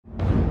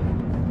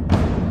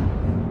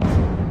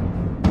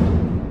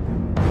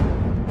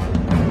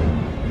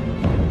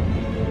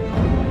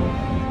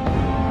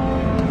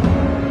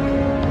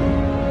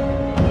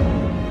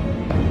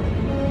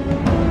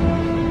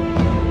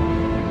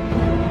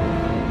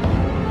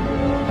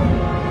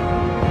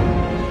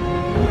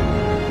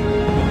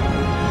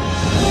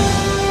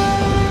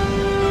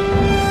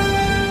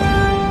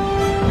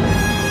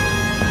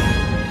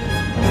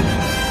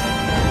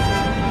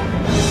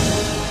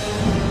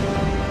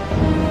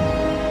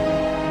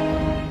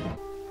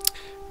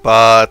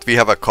But we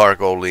have a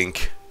cargo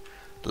link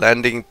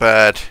landing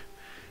pad,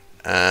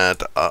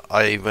 and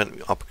I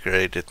even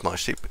upgraded my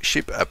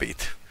ship a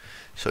bit,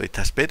 so it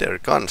has better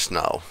guns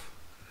now.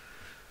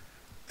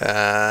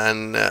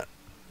 And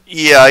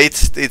yeah,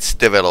 it's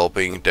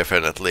developing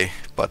definitely,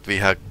 but we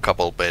have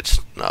couple beds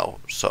now,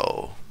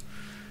 so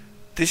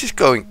this is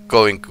going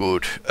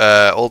good.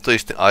 All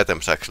these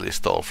items actually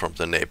stole from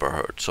the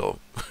neighborhood, so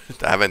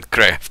I haven't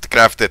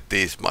crafted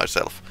these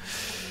myself.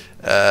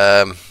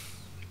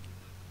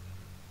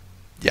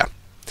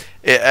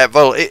 Yeah.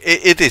 Well,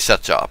 it is a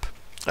job.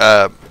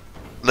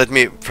 Let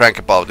me frank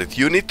about it.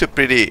 You need to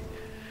pretty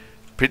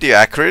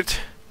accurate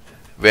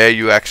where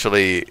you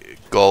actually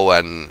go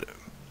and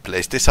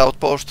place this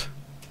outpost.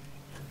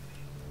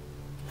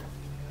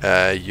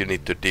 You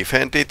need to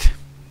defend it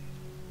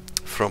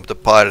from the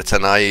pirates,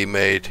 and I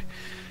made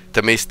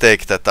the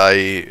mistake that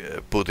I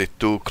put it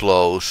too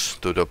close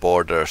to the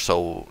border,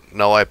 so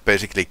now I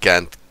basically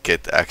can't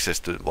get access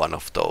to one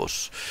of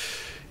those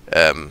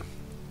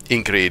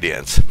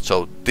ingredients.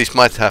 So this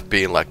might have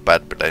been like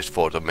bad place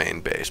for the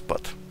main base,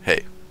 but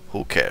hey,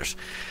 who cares?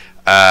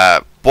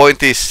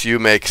 Point is, you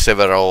make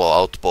several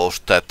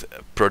outposts that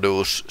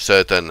produce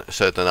certain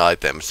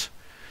items,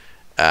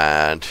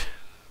 and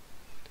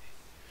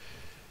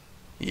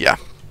yeah,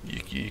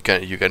 you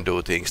can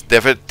do things.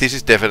 This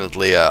is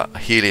definitely a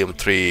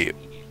helium-3.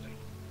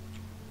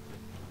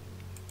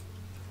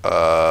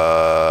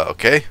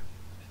 Okay.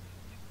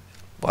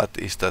 What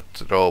is that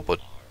robot?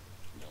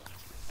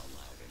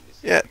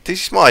 Yeah,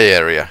 this is my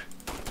area.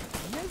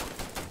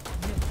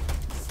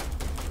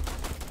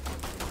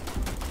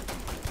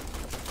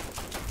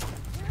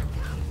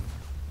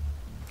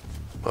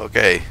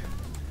 Okay.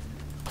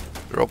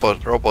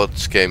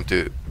 Robots came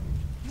to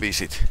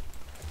visit.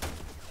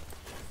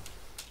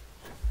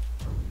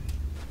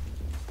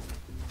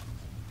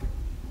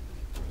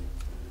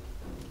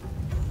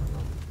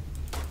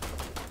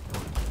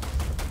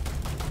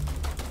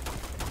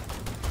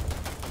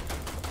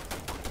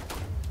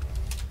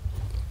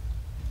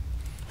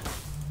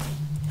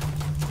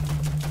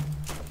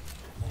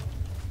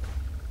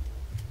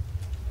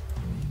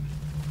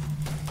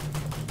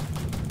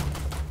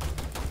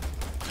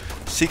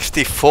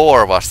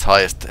 '64 was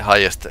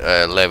highest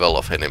level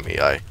of enemy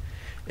I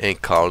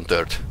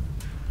encountered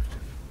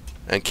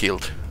and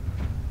killed.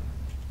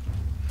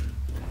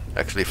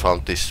 Actually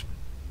found this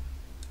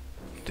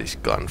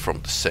gun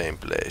from the same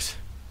place.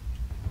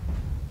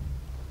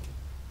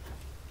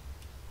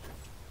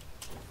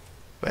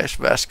 Where's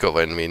Vasco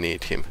when we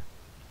need him?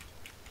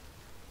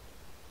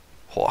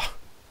 Whoa.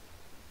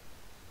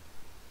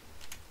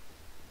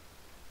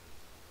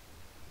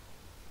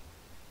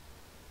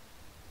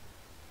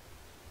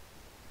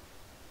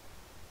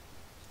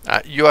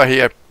 You are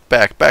here,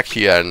 back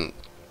here, and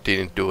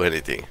didn't do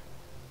anything.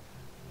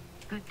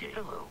 Good day.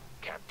 Hello,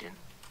 Captain.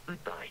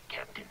 Goodbye,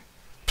 Captain.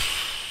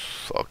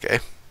 Okay.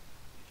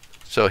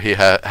 So he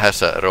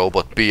has a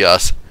robot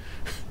Bias.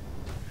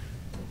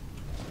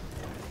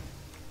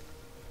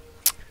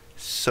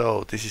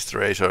 So this is the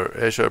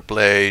razor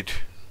blade.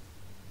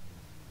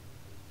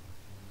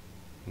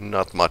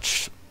 Not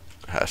much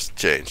has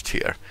changed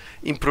here.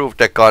 Improved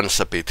the guns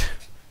a bit.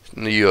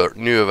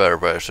 Newer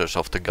versions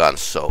of the guns,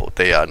 so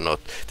they are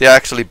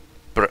actually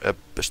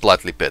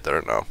slightly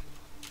better now.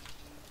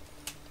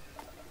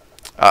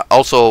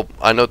 Also,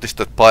 I noticed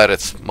that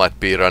pirates might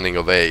be running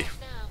away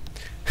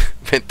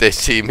when they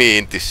see me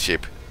in this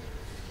ship.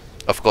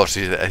 Of course,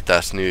 it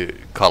has new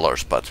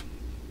colors, but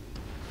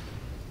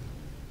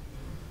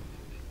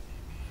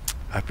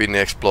I've been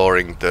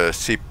exploring the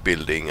ship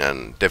building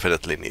and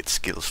definitely need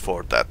skills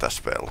for that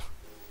as well.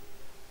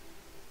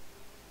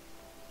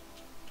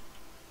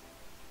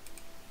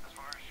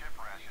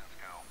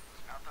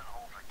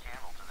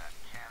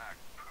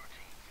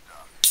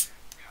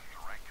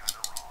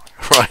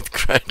 Right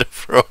kind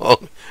of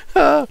wrong.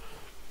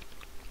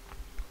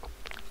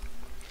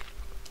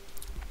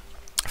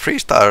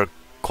 Freestar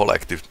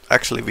Collective.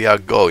 Actually, we are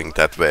going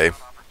that way.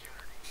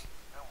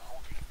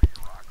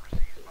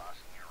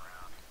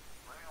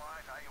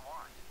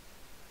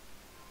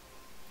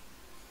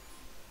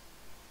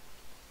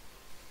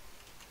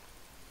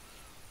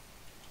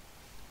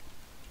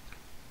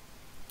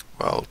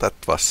 Well, that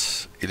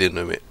was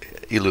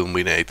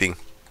illuminating.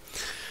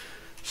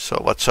 So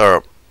what's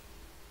our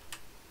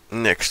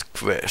next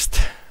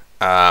quest?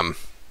 Not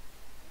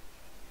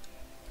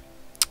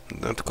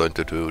going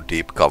to do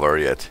deep cover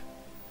yet.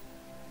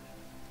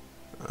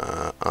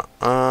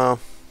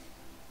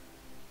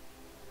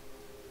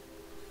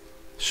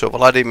 So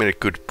Vladimir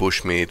could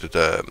push me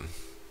to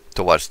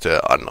towards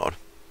the unknown.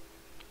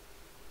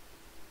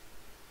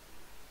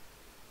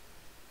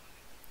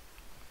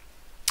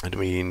 And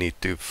we need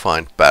to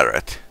find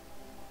Barrett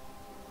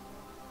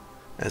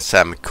and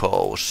Sam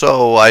Coe.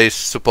 So I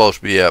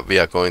suppose we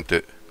are going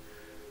to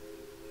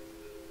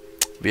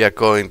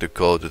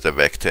go to the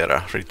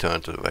Vectera,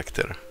 return to the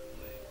Vectera.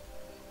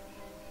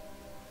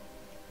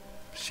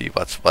 See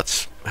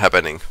what's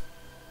happening.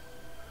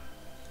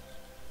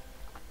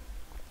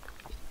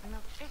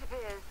 It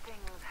appears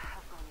things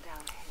have gone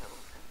downhill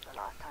since the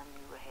last time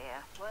you were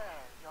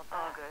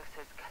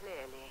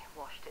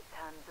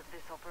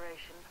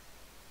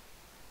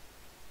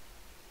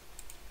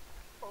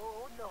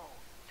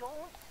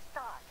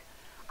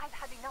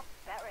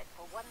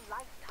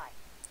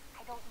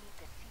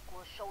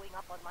showing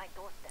up on my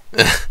doorstep.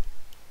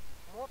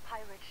 More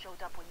pirates showed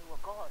up when you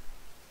were gone.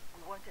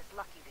 We weren't as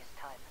lucky this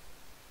time.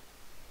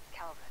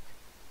 Calvert,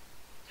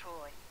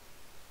 Troy,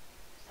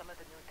 some of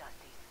the new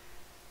Dusties.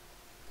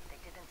 They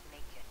didn't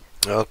make it.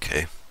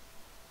 Okay.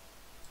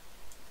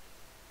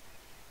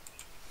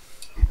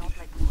 It's not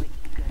like we were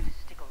eager to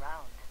stick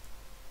around.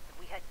 But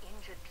we had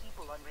injured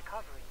people on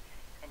recovery,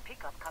 and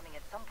pickup coming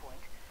at some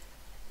point.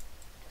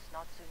 Just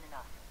not soon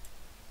enough.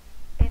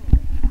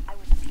 Anyway, I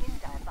was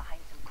pinned down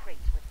behind some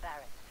crates with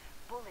Barrett.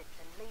 Bullets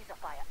and laser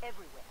fire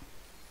everywhere.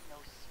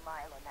 No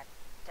smile on that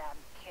damn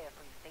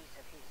carefree face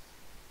of his.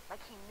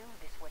 Like he knew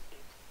this was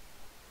it.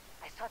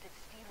 I started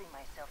steeling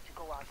myself to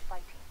go out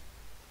fighting.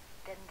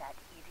 Then that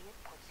idiot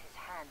puts his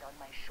hand on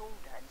my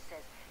shoulder and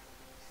says,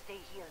 "Stay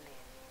here,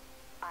 Lynn.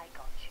 I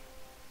got you."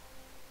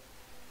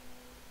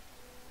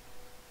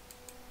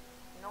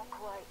 Not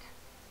quite.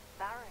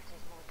 Barrett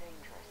is more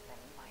dangerous than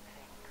you might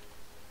think.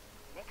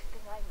 Next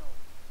thing I know,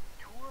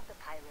 2 of the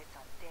pirates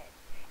are dead,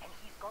 and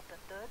he's got the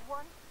 3rd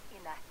one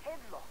in a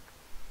headlock.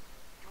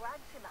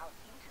 Drags him out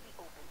into the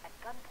open at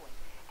gunpoint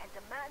and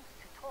demands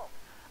to talk,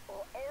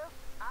 or else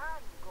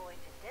I'm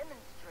going to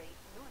demonstrate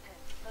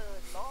Newton's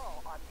 3rd law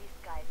on this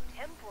guy's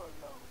temporal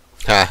lobe.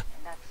 Ha.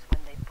 And that's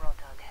when they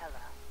brought out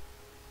Hela.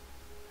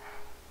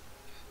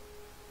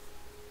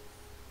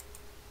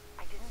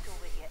 I didn't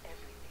overhear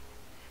everything,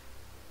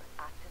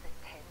 but after the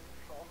 10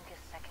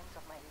 longest seconds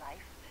of my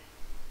life,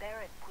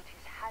 Barrett put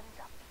his hands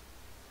up,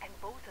 and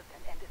both of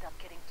them ended up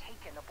getting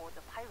taken aboard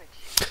the pirate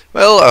ship.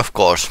 Well, of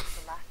course.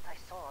 The last I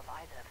saw of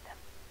either of them.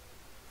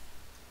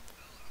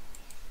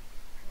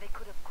 They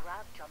could have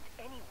grab-jumped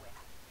anywhere.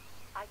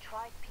 I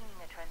tried pinging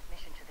a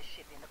transmission to the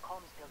ship in the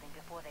comms building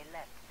before they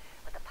left,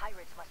 but the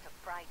pirates must have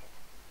fried it.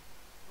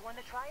 You want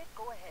to try it?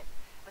 Go ahead.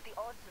 But the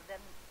odds of them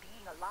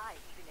being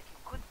alive, even if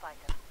you could find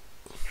them...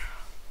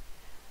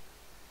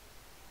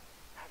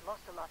 I've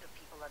lost a lot of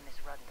people on this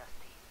run,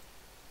 Dusty.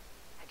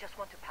 I just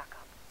want to pack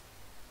up.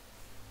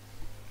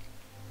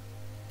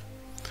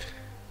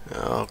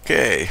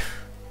 Okay.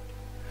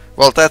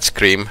 Well, that's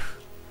grim.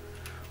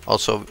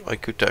 Also, I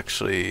could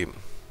actually...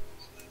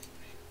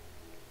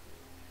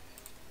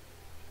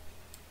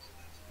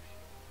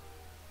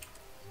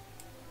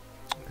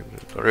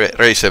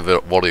 raise the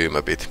volume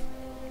a bit.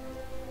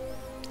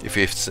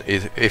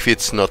 If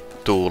it's not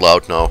too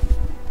loud now.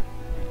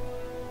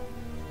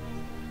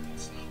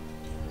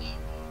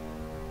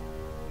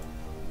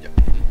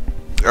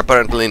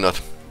 Apparently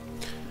not.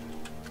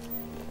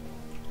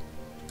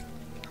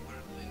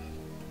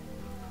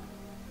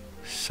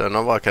 So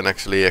now I can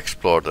actually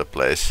explore the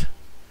place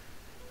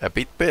a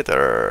bit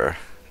better.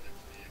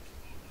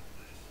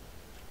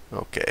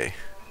 Okay.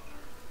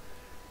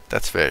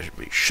 That's where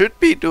we should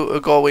be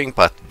going,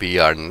 but we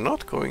are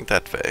not going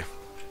that way.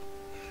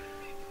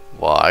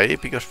 Why?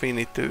 Because we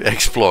need to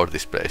explore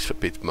this place a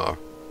bit more.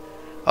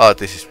 Oh,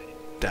 this is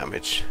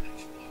damage.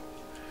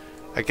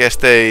 I guess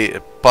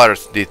the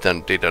pirates did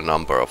a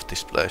number of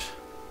this place.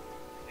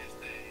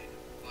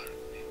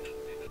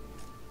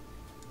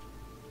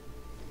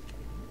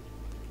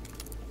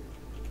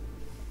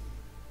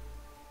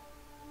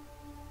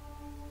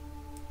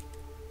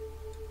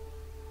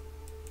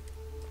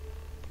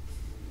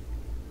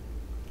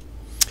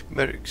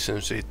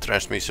 Emergency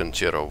transmission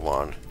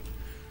 01.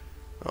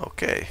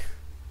 Okay.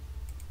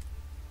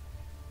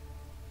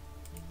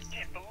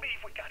 Can't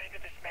believe we got into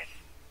this mess.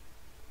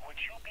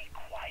 Would you be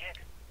quiet?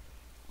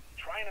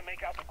 Trying to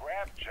make out the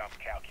grab jump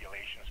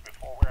calculations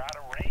before we're out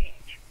of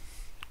range.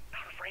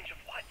 Out of range of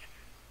what?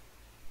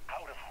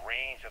 Out of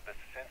range of the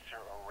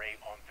sensor array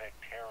on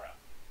Vectera.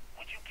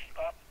 Would you keep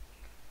up?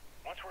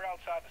 Once we're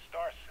outside the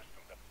star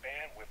system, the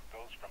bandwidth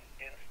goes from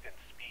instant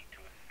speed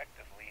to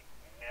effectively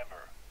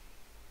never.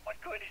 What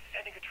good is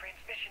sending a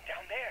transmission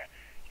down there?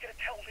 You gotta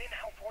tell Lynn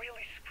how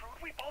royally screwed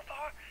we both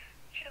are?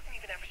 She doesn't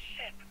even have a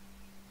ship.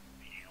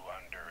 You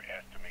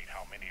underestimate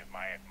how many of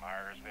my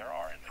admirers there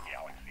are in the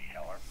galaxy,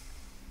 Heller.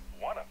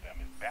 One of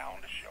them is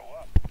bound to show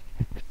up,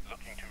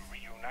 looking to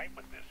reunite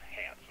with this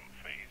handsome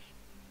face.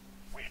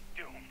 We're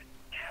doomed.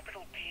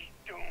 Capital D,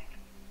 doomed.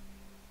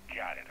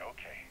 Got it,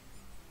 okay.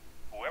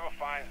 Whoever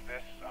finds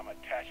this, I'm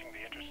attaching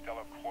the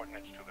interstellar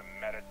coordinates to the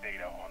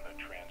metadata on the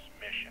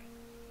transmission.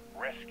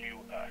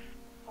 Rescue us.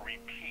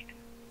 Repeat.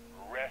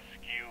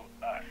 Rescue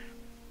us.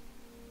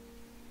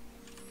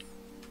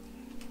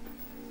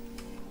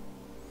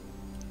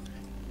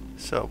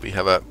 So we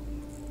have a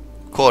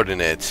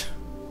coordinate,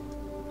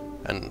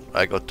 and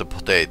I got the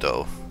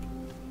potato.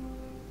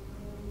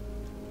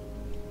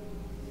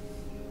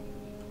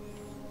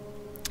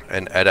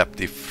 An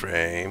adaptive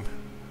frame.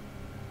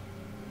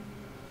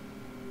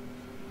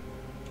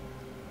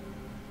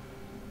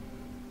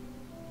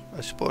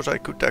 I suppose I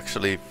could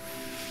actually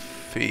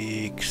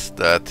fix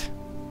that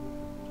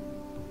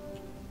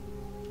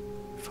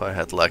if I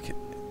had like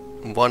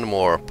one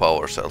more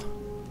power cell.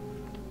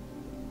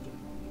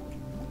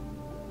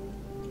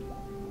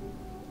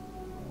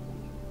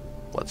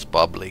 What's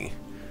bubbling?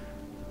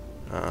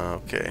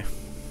 Okay.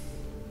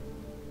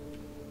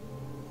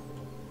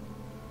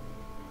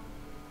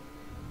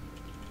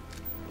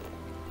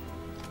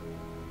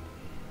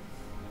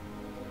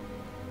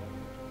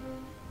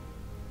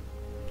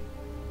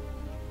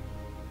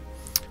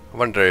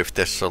 wonder if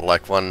there's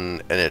like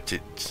one energy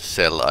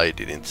cell I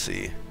didn't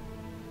see.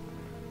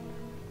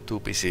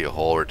 Too busy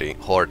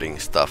hoarding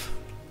stuff.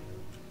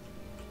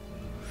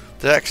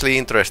 That's actually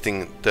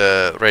interesting.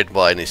 The red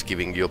wine is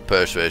giving you a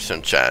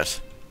persuasion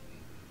chance.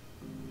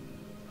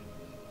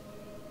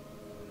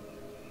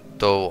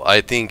 Though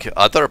I think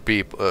other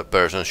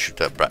persons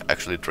should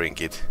actually drink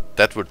it.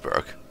 That would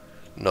work.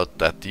 Not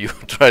that you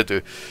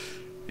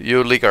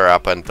you liquor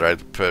up and try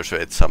to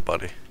persuade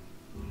somebody.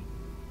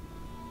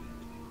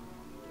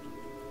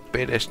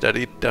 Bethesda,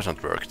 it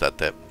doesn't work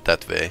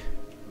that way.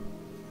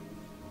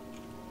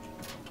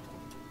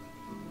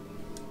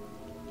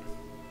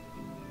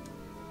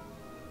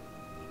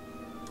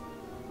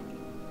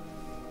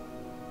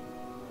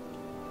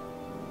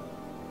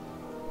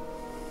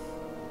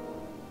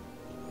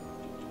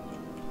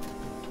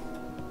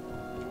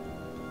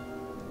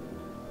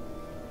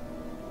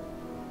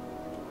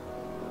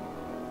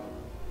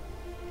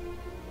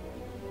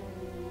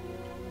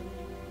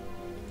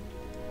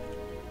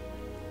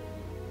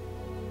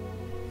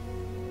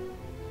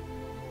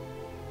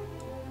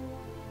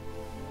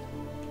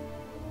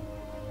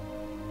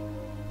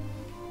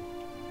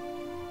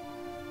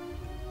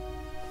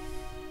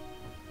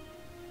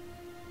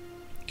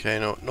 Okay,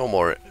 no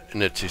more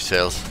energy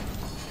cells.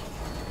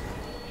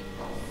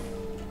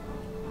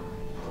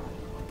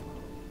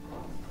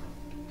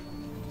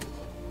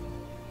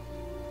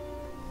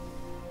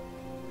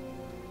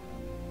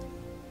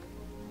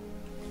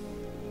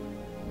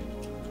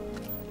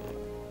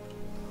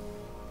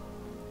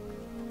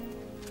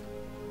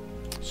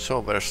 So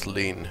where's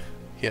Lynn?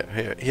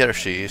 Here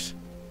she is.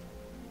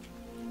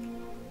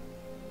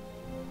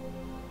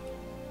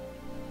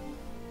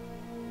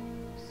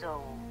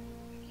 So,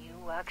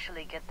 you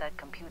actually get that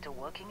computer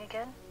working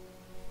again?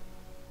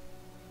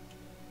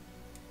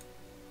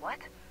 What?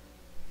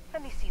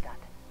 Let me see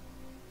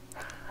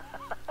that.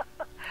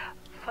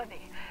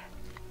 Funny.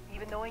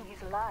 Even knowing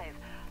he's alive,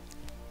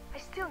 I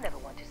still never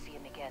want to see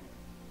him again.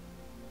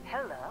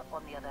 Hella,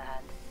 on the other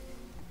hand.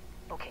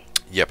 Okay.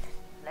 Yep.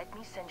 Let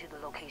me send you the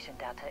location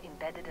data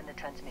embedded in the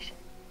transmission.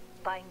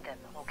 Find them,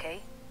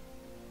 okay?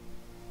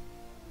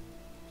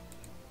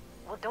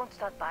 Well, don't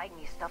start buying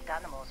me stuffed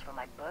animals for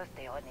my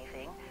birthday or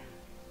anything.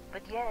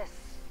 But yes,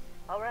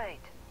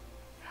 alright.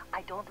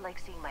 I don't like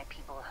seeing my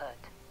people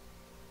hurt.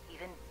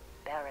 Even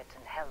Barrett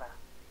and Hella.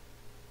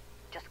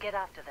 Just get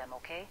after them,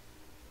 okay?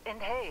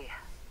 And hey,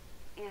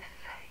 if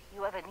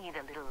you ever need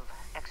a little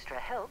extra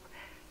help,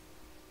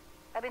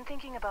 I've been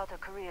thinking about a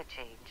career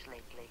change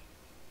lately.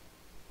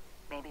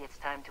 Maybe it's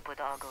time to put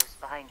Argos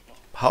behind me.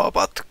 How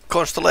about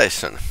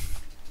Constellation?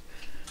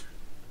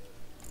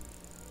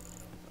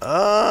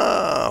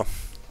 Ah,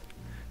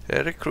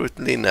 they recruit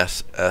Lynn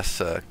as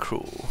a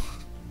crew.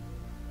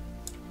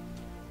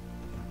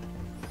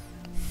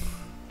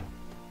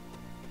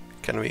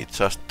 Can we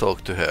just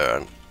talk to her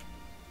and...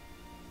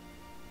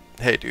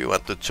 Hey, do you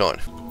want to join?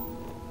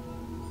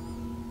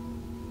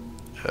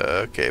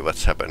 Okay,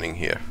 what's happening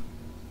here?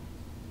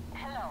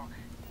 Hello,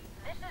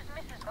 this is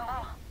Mrs.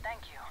 Oh,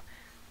 thank you.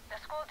 The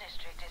school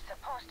district is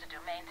supposed to do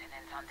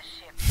maintenance on the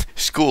ship.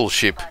 School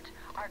ship. But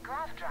our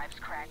grav drive's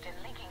cracked and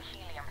leaking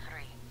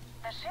helium-3.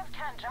 The ship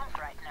can't jump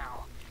right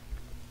now.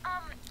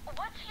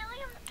 What's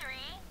helium-3?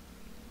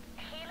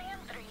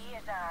 Helium-3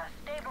 is a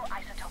stable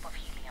isotope of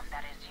helium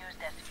that is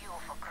used as fuel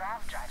for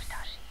grav drives,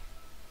 Tashi.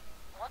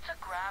 What's a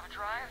grav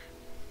drive?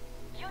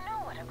 You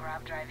know what a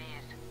grav drive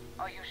is.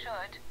 Or you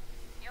should.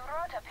 You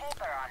wrote a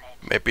paper on it.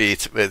 Maybe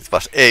it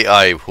was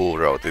AI who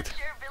wrote it. I'm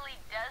sure Billy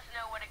does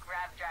know what a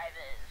grav drive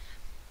is.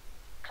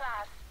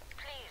 Class,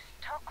 please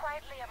talk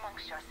quietly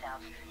amongst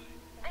yourselves.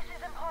 This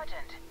is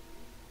important.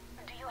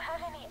 Do you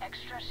have any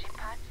extra ship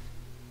parts?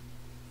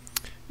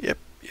 Yep,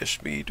 yes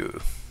we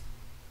do.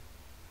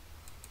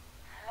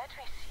 Let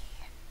me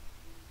see.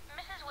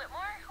 Mrs.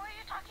 Whitmore, who are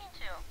you talking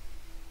to?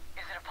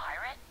 Is it a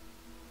pirate?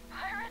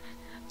 Pirates?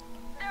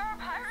 There are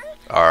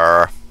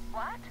pirates?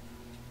 What?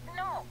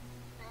 No.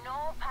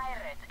 No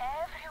pirates.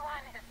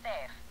 Everyone is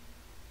safe.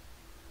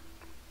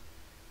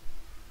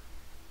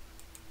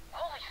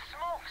 Holy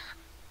smokes!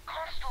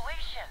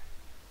 Constellation!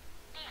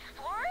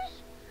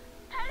 Explorers?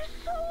 That is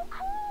so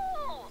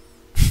cool!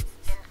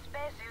 In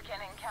space you can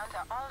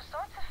encounter all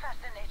sorts of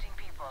fascinating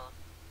people.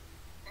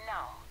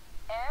 Now,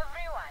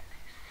 everyone,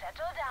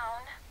 settle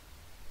down.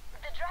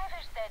 The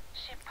driver said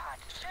ship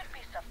parts should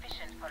be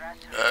sufficient for us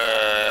to...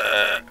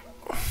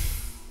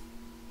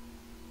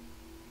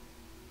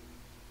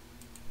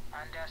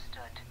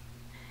 Understood.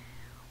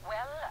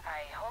 Well,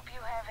 I hope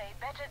you have a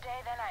better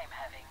day than I'm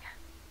having.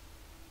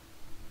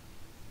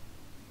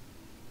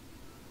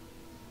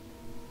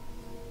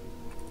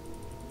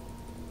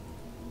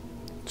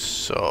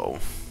 So...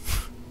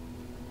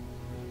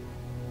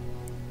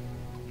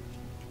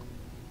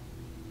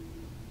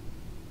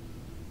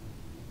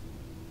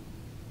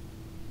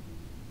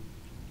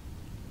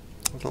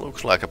 It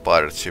looks like a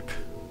pirate ship.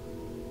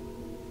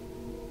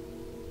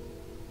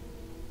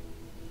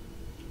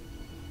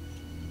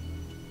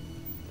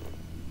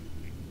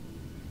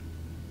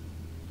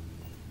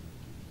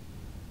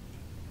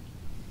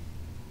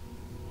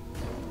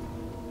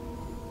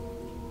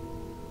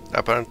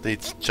 Apparently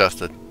it's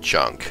just a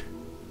chunk.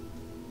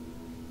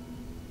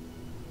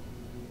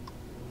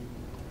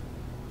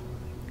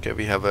 Okay,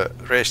 we have a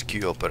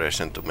rescue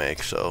operation to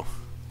make, so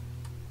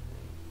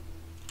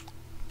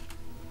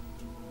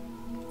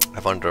I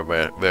wonder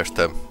where's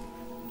the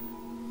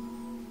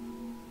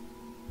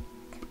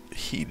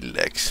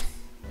Hillex.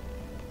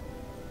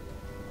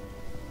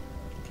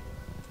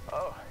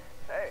 Oh,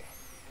 hey,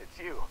 it's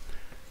you.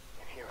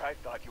 And here I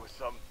thought you were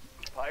some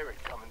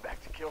pirate coming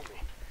back to kill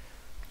me.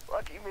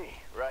 Lucky me,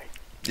 right?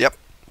 Yep,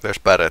 where's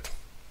Barrett?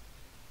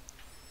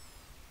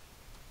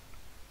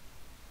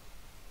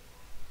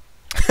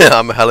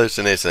 I'm a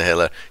hallucination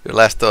healer. Your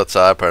last thoughts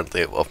are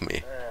apparently of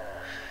me.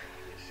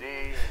 You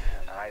see,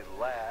 I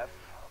laugh,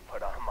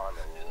 but I'm on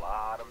a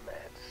lot of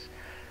meds.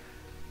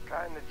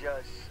 Kinda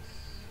just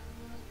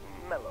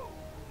mellows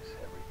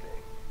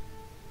everything.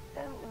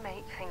 Don't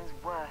make things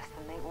worse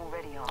than they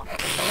already are,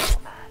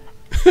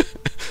 man.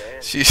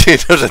 She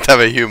doesn't have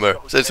a humor,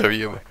 sense of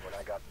humor. When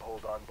I got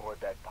pulled on board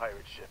that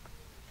pirate ship,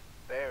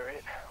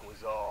 Barrett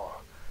was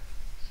all,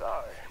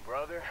 sorry,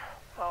 brother,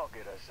 I'll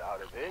get us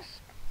out of this.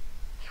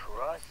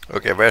 Trust.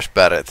 Okay, where's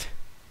Barrett?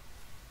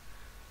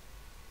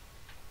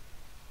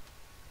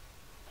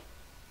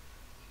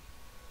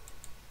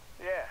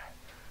 Yeah,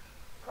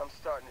 I'm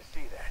starting to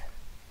see that.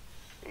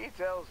 He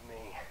tells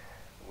me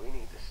we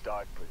need to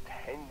start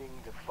pretending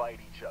to fight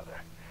each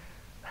other.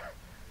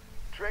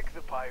 Trick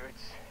the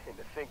pirates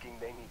into thinking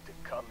they need to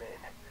come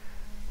in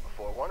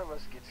before one of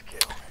us gets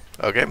killed.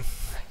 Okay.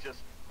 I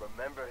just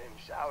remember him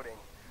shouting,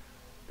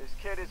 "This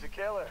kid is a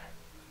killer.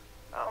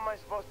 How am I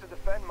supposed to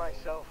defend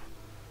myself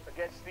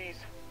against these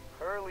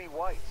pearly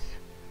whites?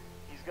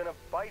 He's gonna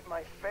bite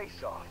my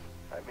face off."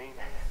 I mean,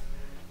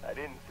 I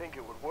didn't think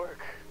it would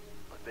work,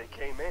 but they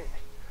came in.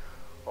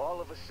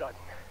 All of a sudden,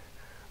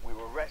 we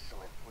were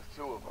wrestling with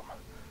two of them.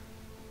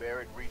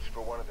 Barrett reached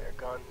for one of their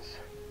guns.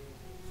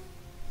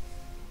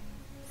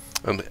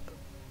 And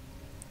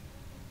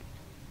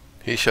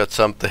he shot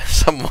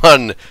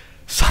someone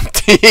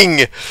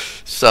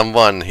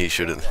he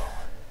shouldn't.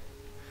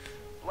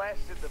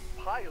 Blasted the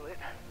pilot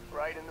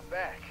right in the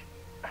back.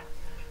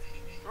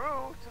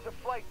 Through to the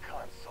flight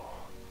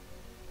console.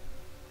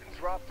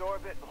 Dropped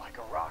orbit like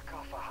a rock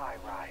off a high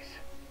rise.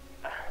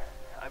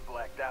 I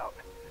blacked out.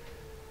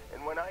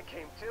 And when I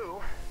came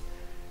to,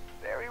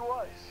 there he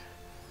was.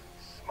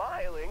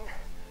 Smiling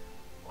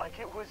like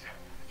it was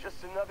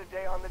just another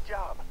day on the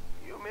job.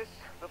 You missed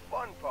the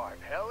fun part,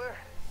 Heller.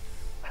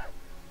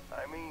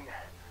 I mean,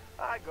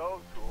 I go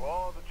through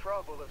all the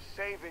trouble of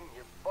saving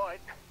your butt,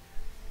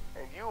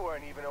 and you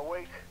weren't even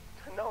awake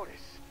to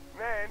notice.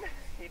 Then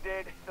he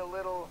did the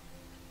little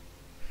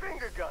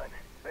finger gun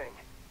thing.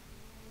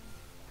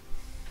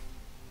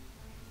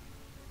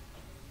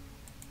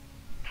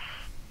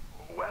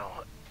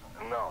 Well,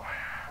 no,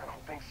 I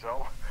don't think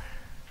so.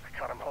 I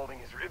caught him holding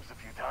his ribs a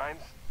few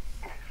times.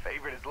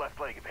 Favored his left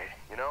leg a bit,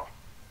 you know?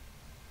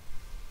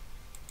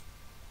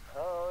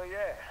 Oh,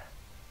 yeah.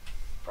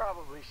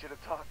 Probably should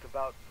have talked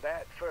about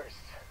that first.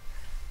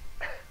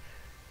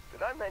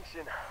 Did I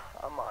mention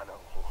I'm on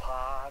a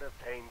lot of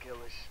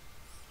painkillers?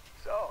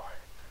 So,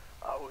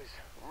 I was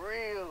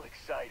real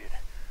excited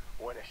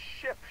when a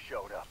ship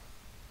showed up.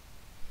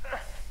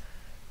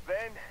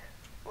 Then,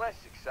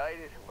 less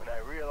excited when I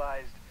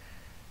realized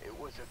it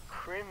was a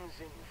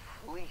Crimson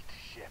Fleet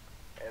ship.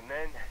 And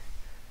then,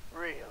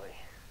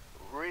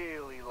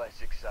 really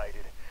less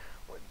excited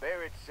when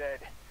Barrett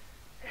said,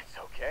 "It's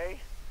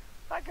okay,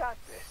 I got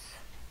this."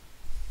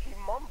 He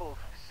mumbled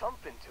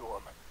something to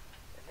him,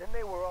 and then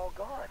they were all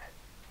gone.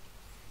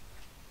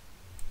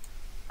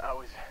 I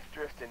was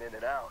drifting in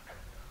and out,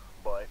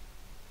 but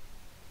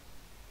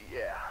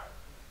yeah,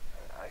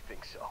 I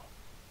think so.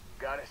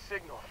 Got a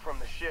signal from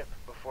the ship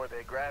before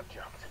they grav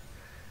jumped.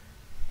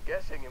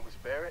 Guessing it was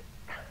Barrett.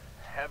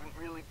 Haven't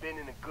really been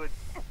in a good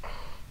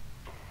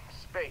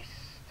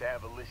space to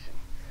have a listen.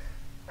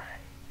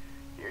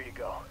 Here you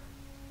go.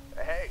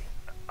 Hey,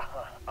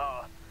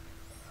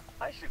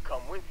 I should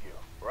come with you,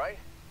 right?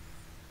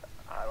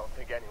 I don't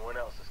think anyone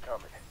else is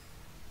coming.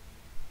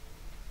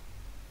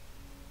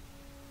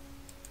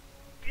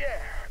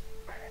 Yeah,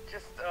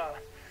 just,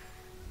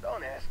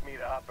 don't ask me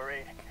to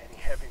operate any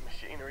heavy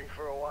machinery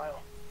for a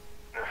while.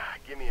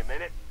 Give me a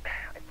minute.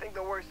 I think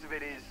the worst of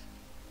it is,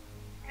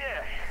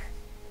 yeah,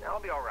 I'll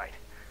be alright.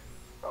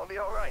 I'll be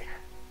alright.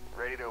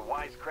 Ready to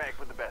wisecrack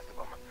with the best of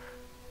them.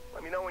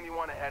 Let me know when you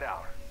want to head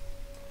out.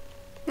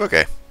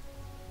 Okay.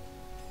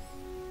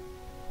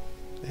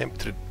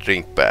 Empty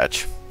drink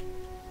badge.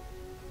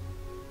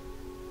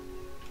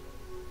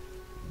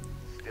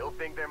 Still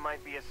think there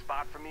might be a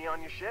spot for me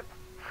on your ship?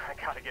 I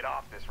gotta get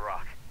off this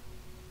rock.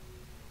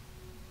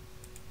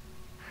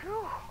 Phew,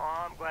 oh,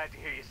 I'm glad to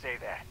hear you say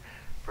that.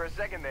 For a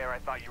second there, I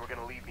thought you were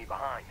gonna leave me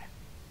behind.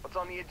 What's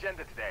on the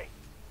agenda today?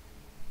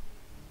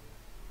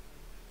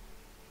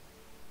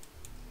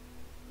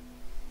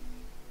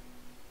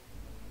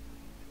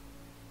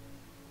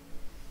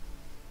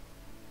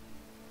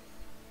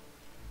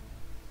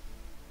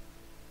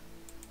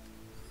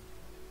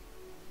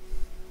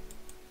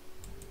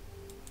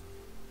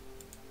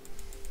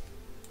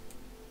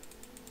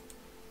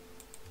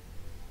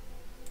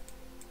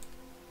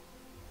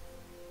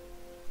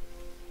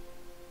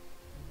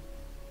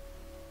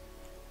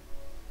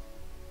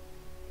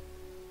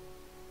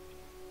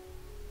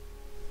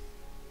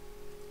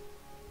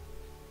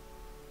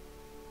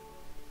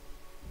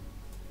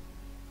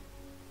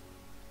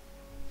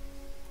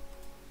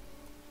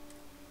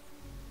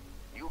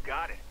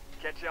 got it.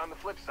 Catch you on the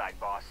flip side,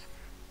 boss.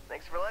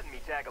 Thanks for letting me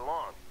tag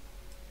along.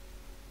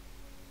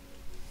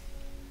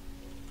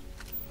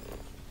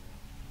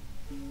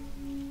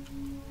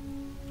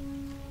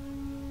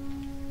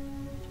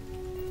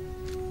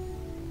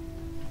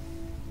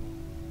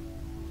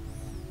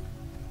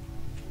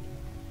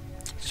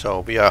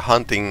 So we are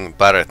hunting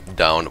Barrett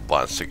down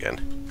once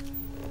again.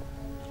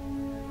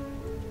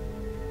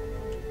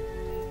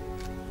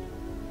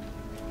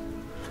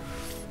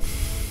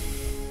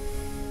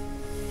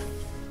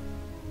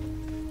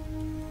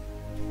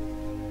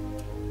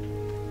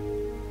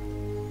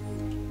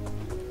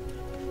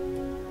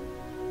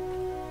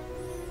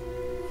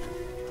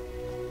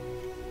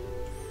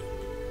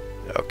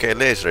 Okay,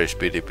 laser is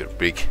pretty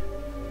big.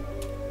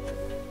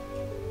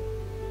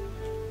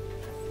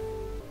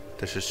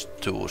 This is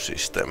 2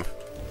 system.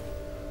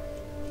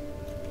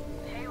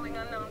 Hailing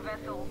unknown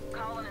vessel,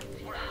 colonists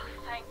here.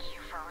 Thank you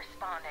for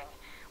responding.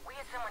 We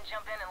had someone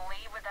jump in and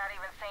leave without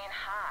even saying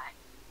hi.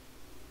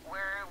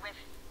 We're with,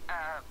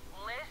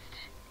 List,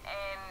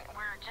 and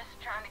we're just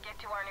trying to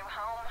get to our new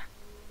home.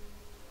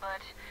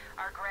 But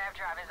our grav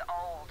drive is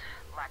old,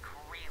 like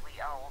really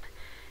old,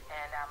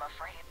 and I'm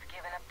afraid it's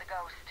giving up the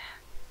ghost.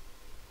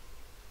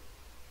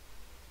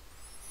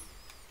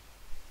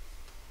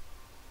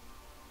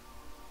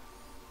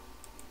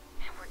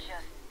 We're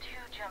just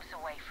 2 jumps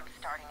away from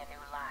starting a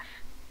new life.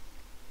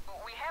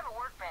 We have a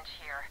workbench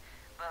here,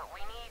 but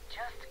we need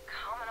just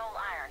common old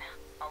iron.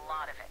 A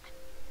lot of it.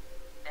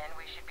 Then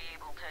we should be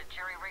able to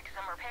jury-rig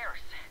some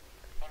repairs.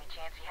 Any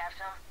chance you have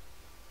some?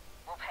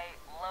 We'll pay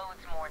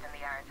loads more than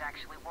the iron's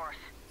actually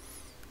worth.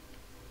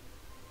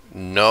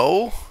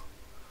 No?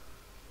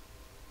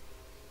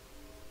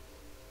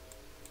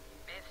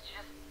 It's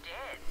just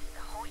dead.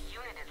 The whole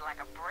unit is like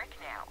a brick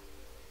now.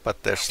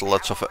 But there's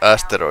lots of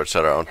asteroids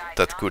around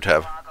that could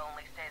have.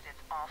 Only says it's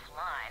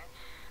offline.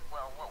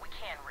 Well, what we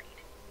can read.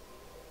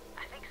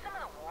 I think some of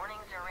the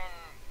warnings are in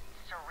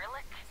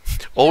Cyrillic.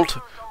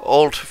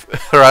 Old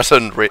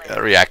Russian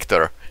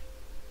reactor.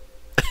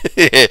 I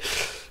knew it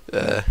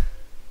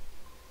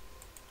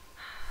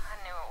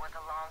was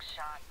a long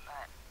shot,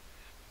 but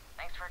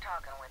thanks for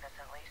talking with us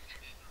at least.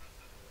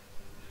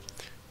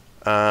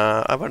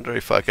 I wonder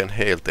if I can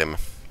hail them.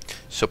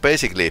 So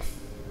basically,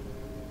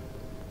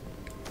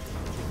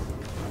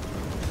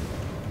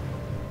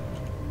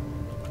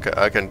 what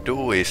I can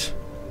do is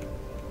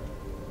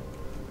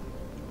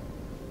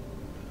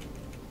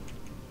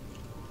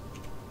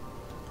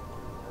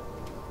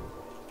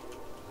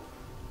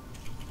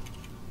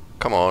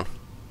come on.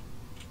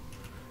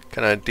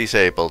 Can I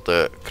disable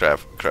the crab?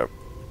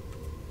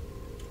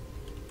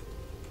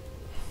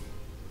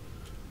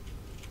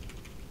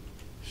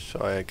 So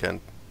I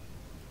can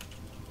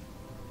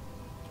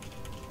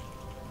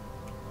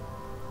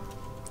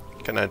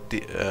I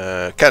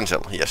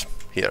cancel? Yes,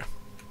 here.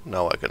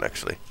 Now I can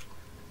actually.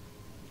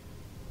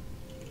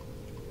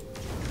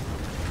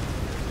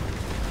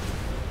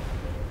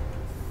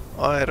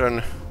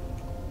 Iron.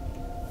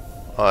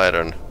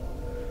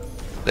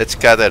 Let's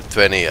gather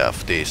 20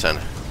 of these and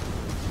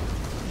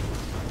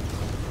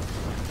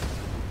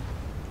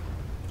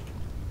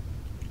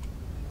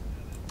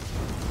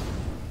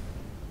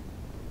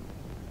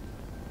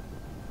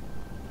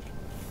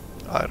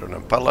iron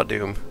and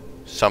palladium.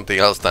 Something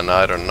else than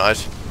iron,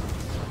 nice.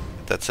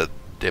 That's a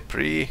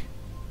debris.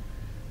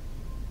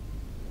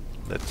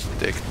 Let's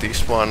take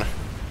this one.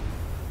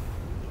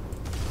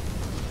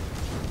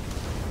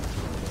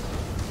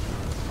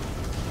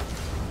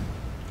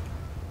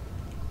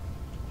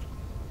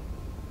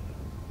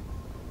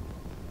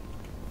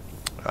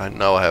 And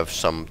now I have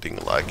something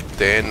like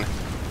 10.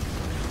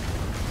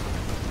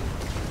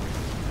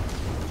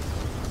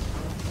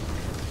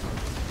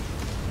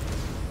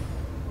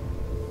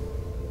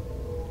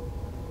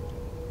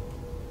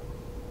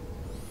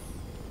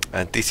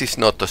 And this is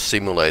not a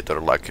simulator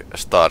like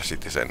Star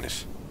Citizen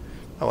is.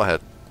 Now I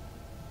had...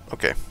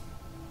 Okay.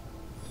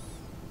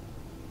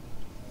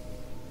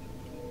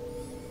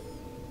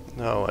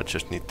 Now I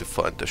just need to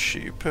find the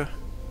sheep. Glad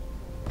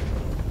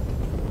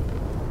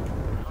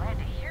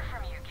to hear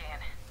from you again.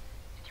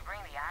 Did you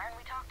bring the iron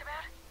we talked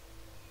about?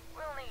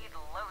 We'll need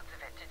loads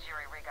of it to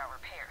jury-rig our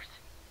repairs.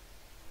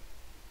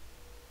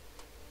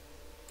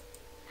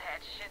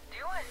 That should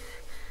do us.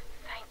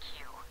 Thank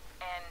you.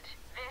 And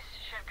this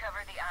should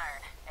cover the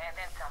iron, and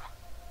then some.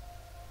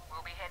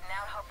 We'll be heading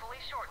out hopefully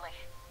shortly.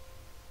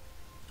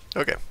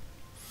 Okay.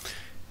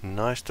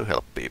 Nice to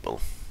help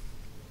people.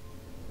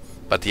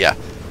 But yeah.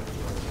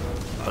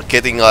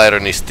 Getting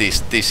iron is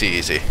this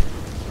easy.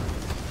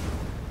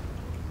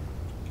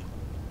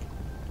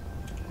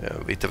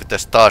 With the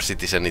Star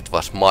Citizen it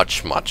was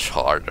much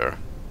harder.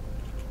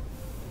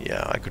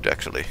 Yeah, I could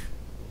actually...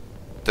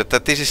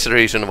 This is the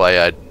reason why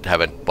I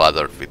haven't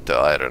bothered with the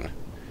iron.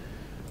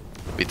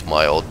 With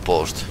my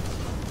outpost.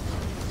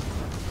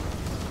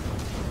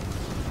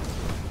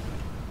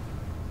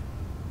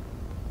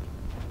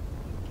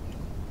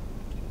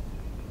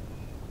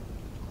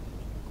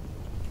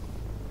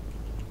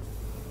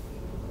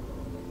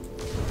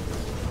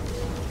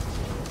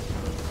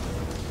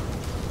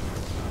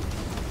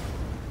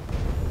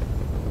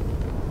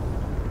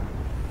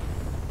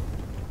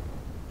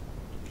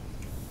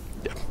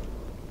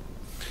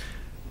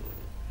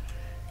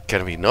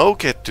 Can we now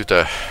get to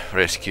the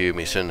rescue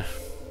mission?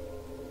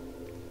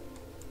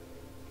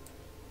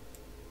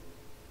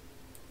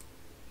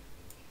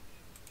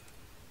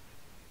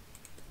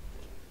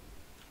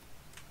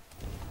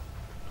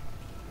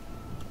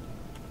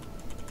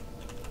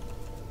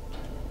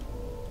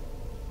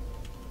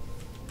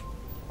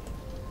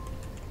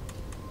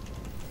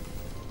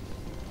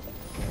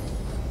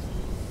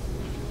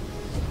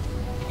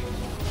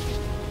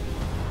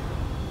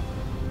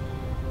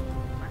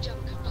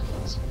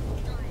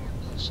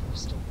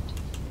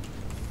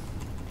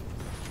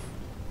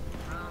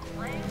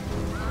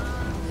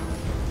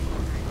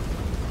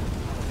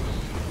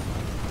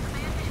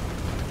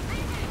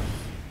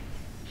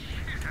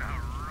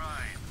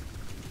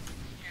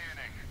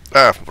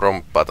 Ah,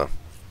 wrong button.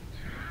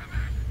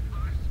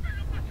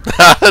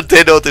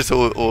 They notice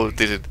who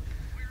did it.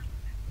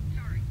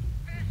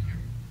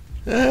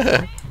 Please,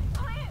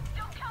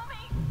 don't kill me!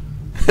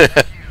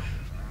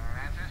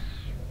 Mantis?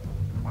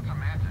 What's a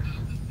mantis?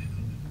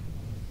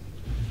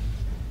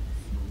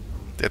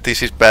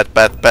 This is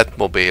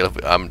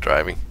Batmobile I'm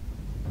driving.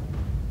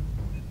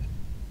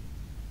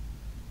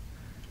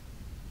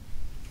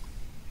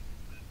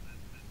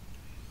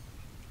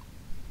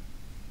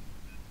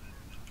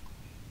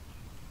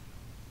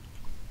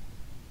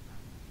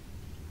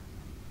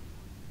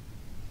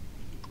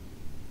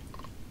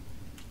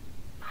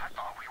 I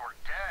thought we were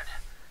dead,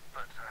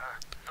 but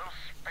those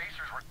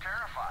spacers were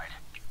terrified.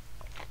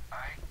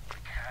 I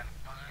can't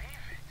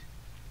believe it.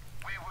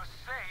 We were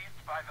saved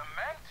by the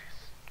mantis.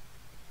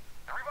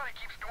 Everybody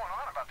keeps going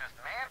on about this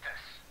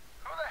mantis.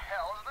 Who the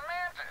hell is the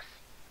mantis?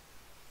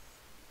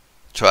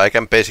 So I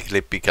can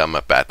basically become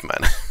a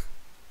Batman.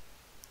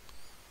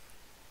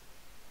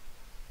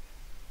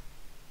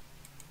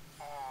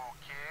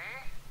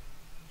 Okay.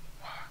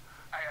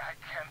 I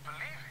can't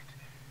believe it.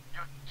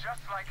 You're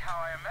just like how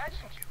I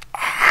imagined you.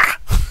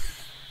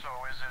 So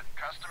is it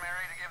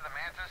customary to give the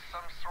mantis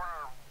some sort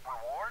of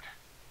reward?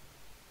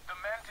 The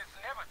mantis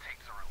never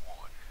takes a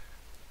reward.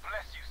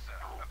 Bless you, sir.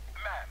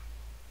 Ma'am.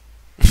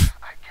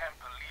 I can't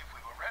believe we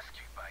were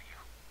rescued by you.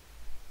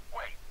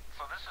 Wait,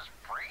 so this is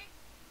free?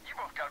 You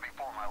both gotta be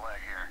pulling my leg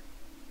here.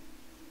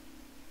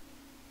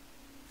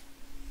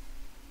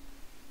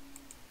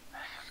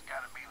 This has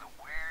gotta be the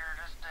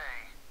weirdest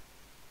day.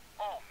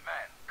 Oh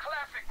man,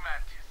 classic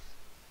mantis.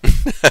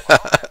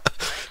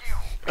 Thank you.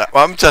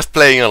 I'm just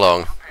playing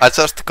along. I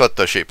just got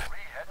the ship We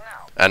heading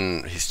out.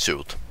 and his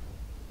suit.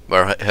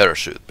 Or her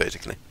suit,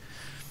 basically.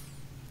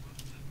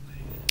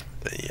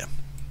 Yeah.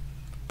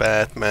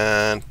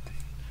 Batman.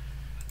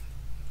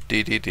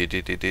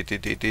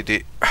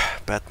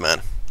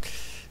 Batman.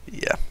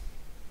 Yeah.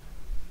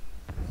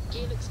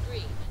 Gear looks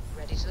green,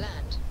 ready to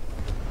land.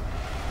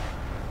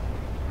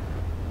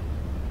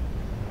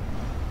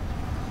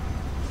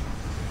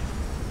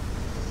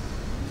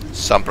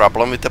 Some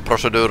problem with the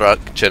procedural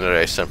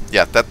generation.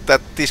 Yeah,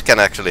 this can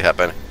actually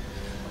happen.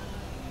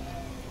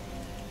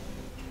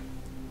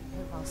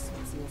 Hope our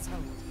sweet seals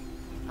hold.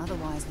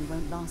 Otherwise, we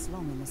won't last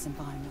long in this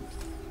environment.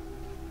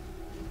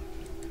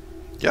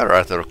 You're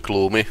rather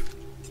gloomy.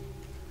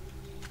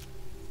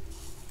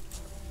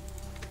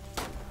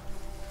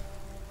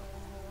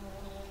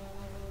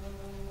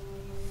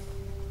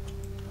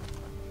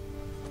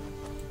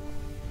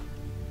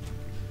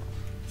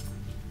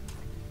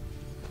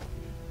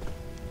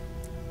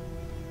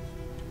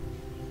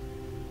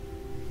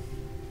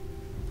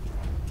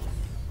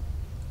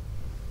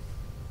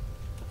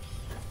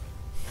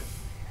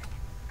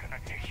 Gonna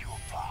take you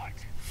apart.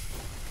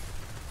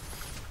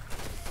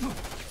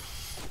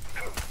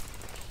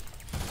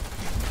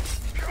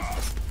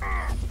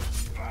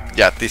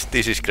 Yeah,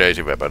 this is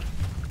crazy weapon.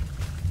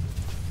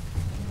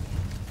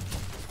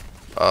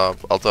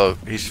 Although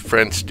his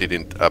friends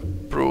didn't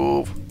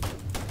approve.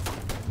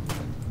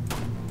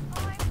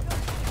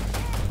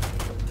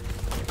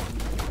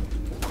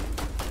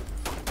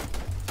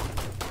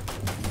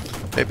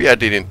 Maybe I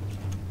didn't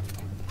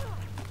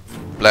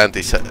plan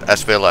this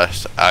as well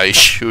as I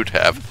should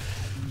have.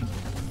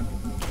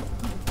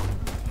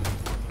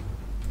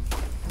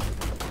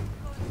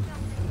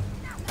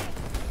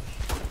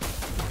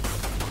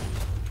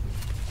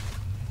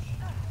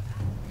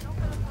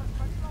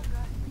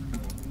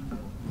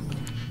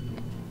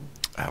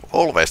 I have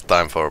always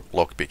time for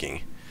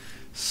lockpicking.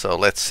 So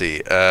let's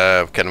see,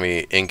 can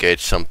we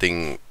engage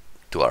something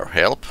to our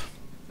help?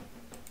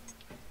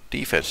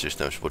 Defense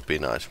systems would be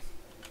nice.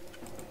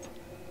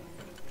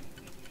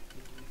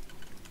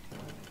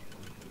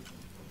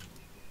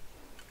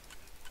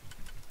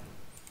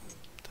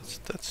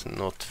 That's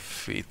not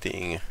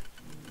fitting.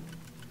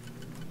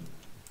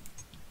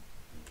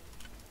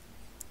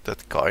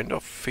 That kind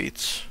of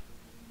fits.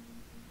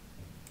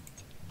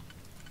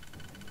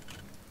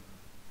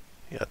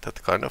 Yeah,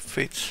 that kind of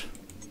fits.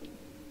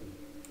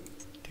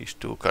 These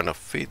two kind of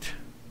fit.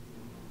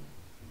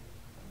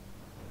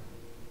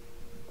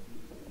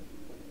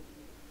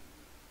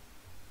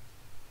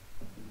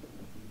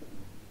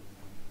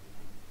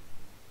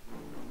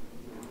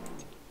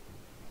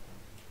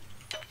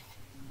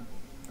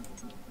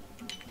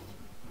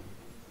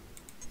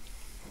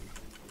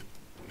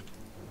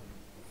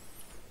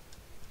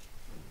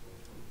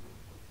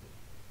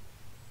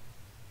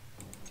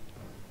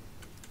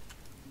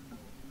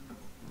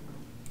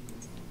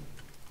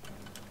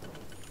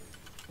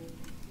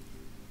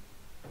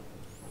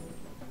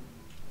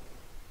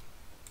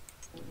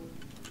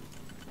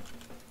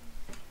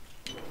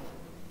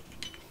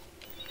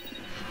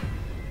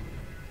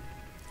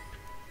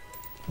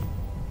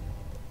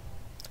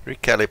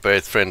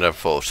 Recalibrate friend and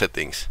foe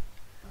settings.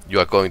 You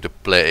are going to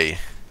play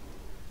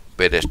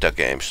Bethesda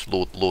games.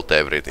 Loot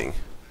everything.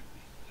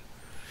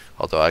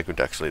 Although I could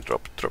actually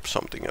drop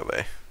something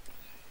away.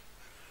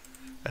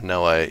 And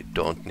now I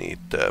don't need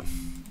the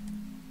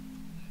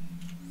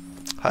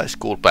high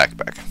school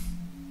backpack.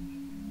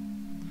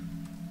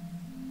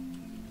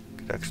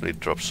 Could actually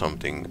drop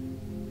something.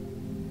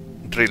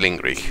 Drilling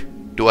rig.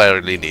 Do I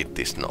really need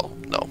this? No,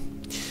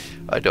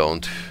 I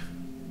don't.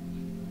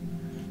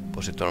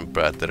 Positron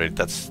battery.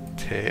 That's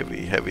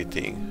heavy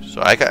thing.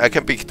 So I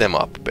can pick them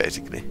up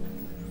basically.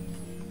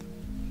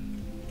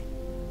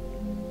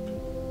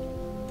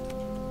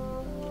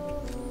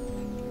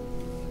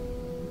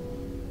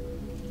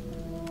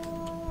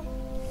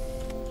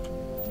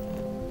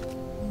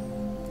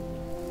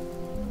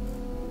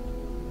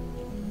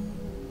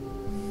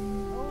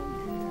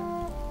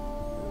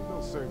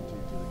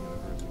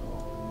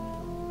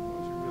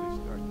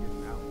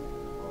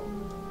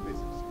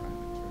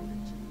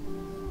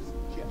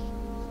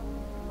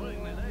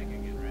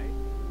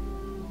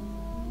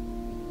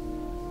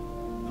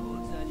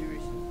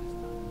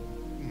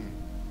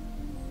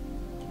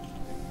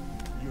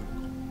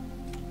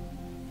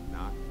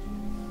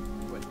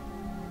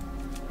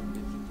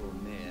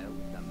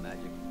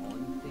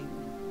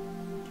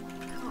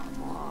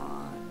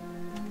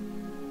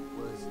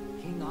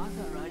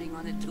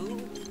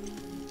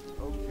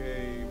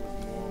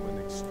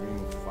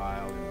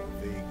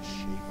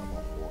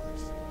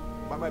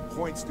 My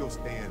point still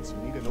stands. You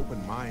need an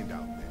open mind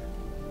out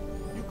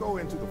there. You go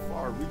into the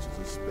far reaches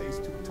of space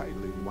too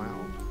tightly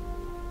wound,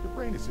 your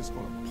brain is just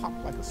gonna pop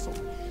like a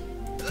soda.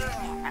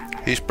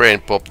 His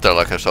brain popped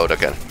like a soda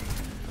can.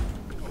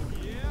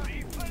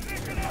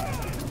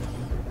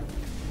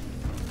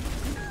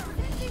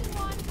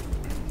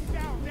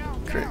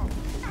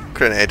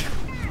 Grenade.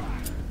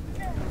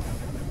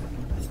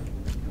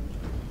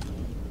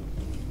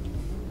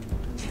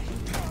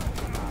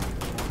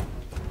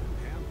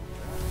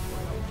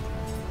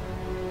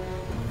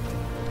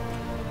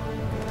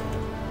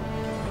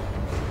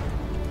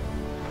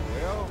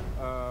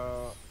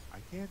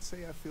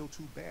 Say I feel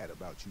too bad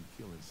about you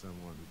killing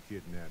someone who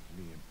kidnapped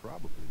me and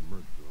probably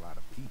murdered a lot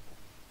of people.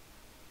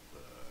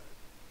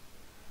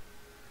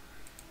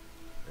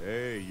 But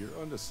hey,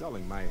 you're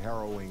underselling my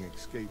harrowing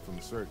escape from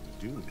certain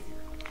doom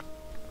here.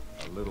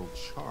 A little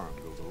charm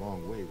goes a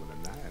long way when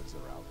the knives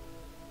are out.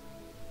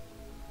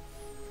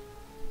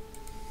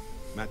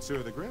 Not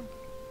Sir the Grim?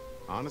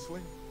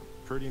 Honestly,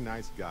 pretty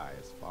nice guy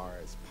as far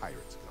as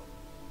pirates go.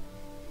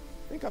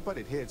 Think I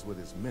butted heads with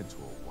his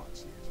mentor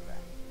once years back.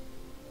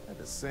 Had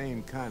the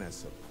same kind of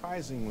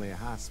surprisingly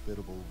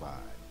hospitable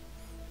vibe.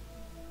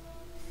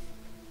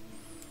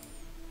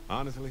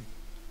 Honestly,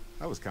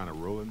 I was kind of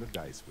rolling the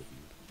dice with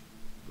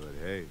you. But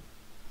hey,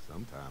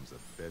 sometimes a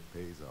bet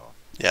pays off.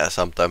 Yeah,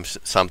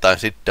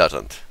 sometimes it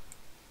doesn't.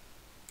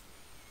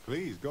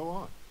 Please, go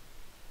on.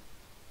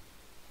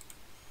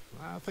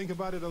 I think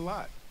about it a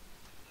lot.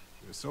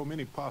 There's so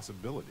many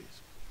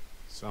possibilities.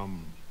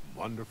 Some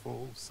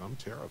wonderful, some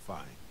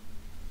terrifying.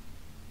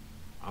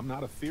 I'm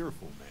not a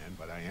fearful man,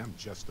 but I am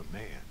just a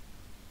man.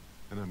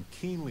 And I'm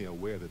keenly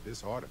aware that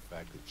this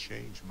artifact could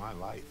change my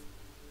life.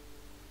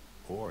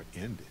 Or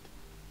end it.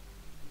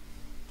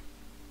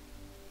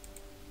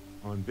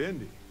 On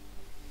Bendy?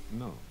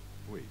 No,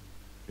 wait.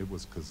 It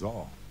was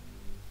Kazal.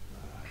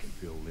 I can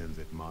feel Lynn's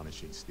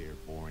admonishing stare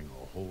boring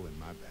a hole in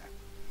my back.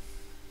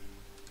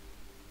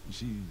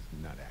 She's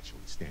not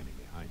actually standing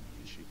behind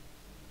me, is she?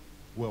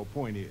 Well,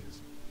 point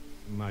is,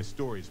 my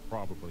story's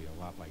probably a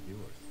lot like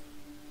yours.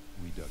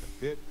 We dug a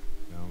pit,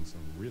 found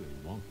some really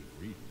wonky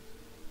readings,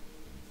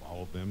 and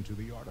followed them to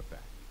the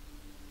artifact.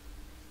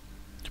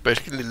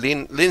 Basically,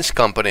 Lynn's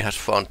company has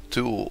found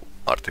 2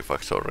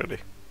 artifacts already.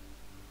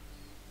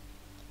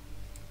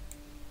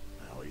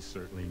 Well, he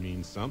certainly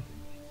means something,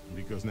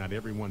 because not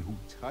everyone who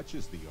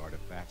touches the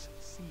artifacts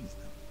sees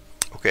them.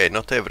 Okay,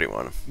 not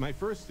everyone. My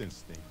first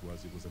instinct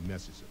was it was a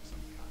message of some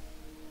kind,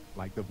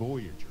 like the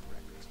Voyager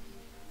records.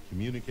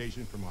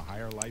 Communication from a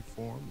higher life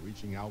form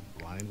reaching out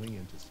blindly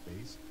into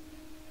space.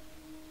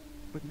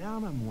 But now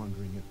I'm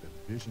wondering if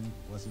the vision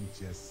wasn't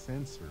just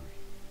sensory.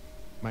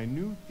 My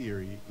new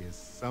theory is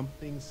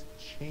something's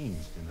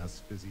changed in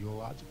us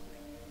physiologically.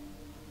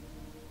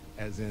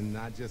 As in,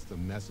 not just a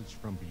message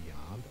from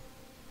beyond,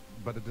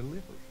 but a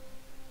delivery.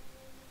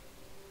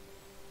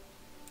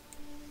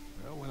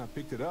 Well, when I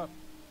picked it up,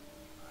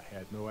 I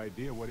had no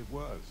idea what it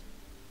was.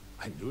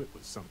 I knew it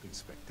was something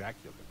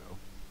spectacular, though.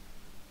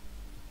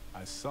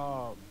 I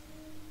saw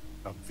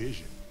a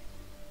vision.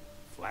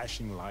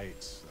 Flashing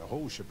lights, the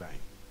whole shebang.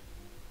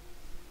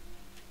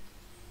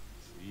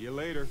 See you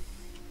later.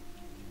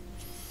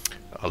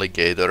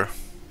 Alligator.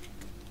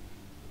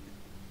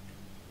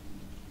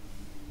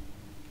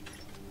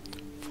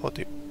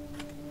 40.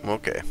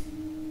 Okay.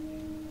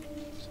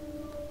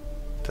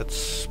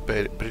 That's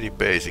pretty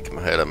basic,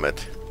 my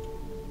helmet.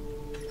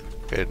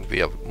 Okay,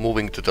 we are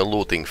moving to the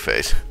looting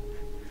phase.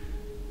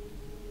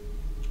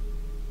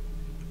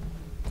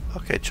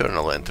 Okay,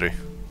 journal entry.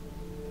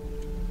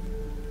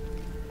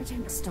 I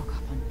don't stock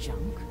up on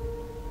junk.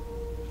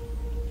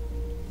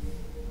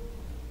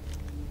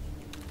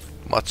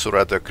 Much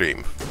rather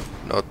grim.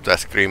 Not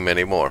as grim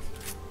anymore.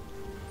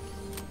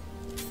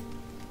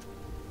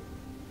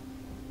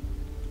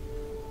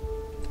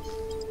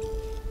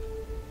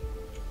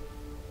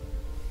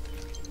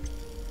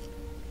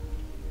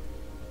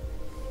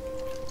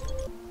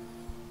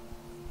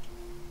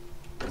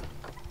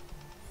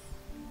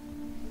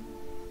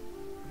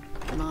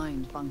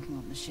 Mind bunking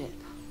on the ship,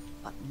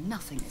 but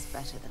nothing is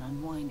better than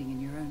unwinding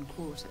in your own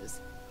quarters.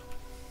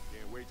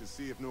 Can't wait to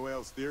see if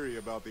Noel's theory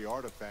about the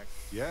artifact...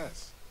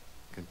 Yes.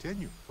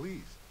 Continue,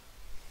 please.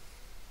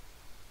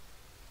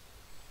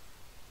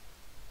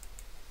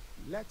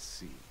 Let's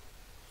see.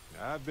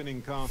 I've been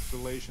in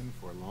Constellation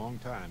for a long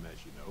time, as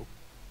you know.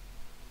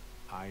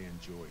 I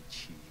enjoy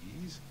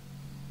cheese,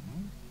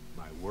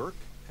 my work,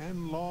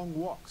 and long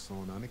walks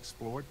on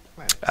unexplored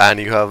planets. And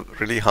you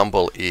have really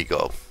humble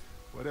ego.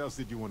 What else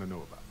did you want to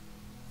know about?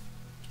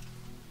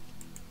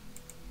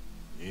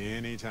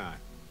 Anytime.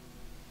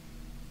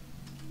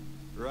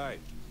 Right.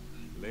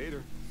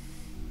 Later.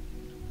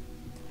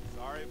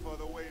 Sorry for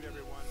the wait,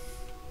 everyone.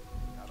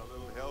 Got a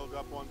little held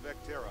up on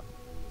Vectera.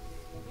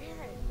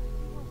 Barrett,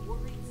 you were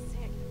worried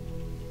sick.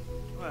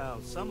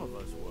 Well, some of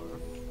us were.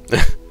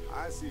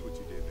 I see what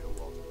you did there,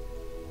 Walter.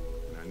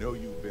 And I know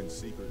you've been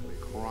secretly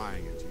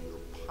crying into your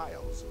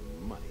piles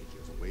of money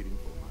just waiting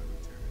for my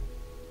return.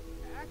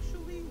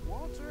 Actually,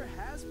 Walter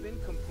has been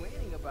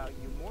complaining about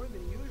you more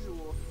than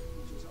usual,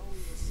 which is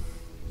always a sign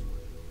he's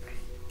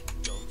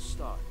working. Don't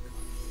start.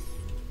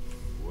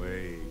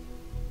 Wait,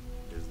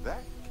 is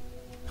that?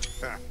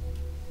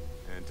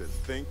 And to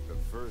think the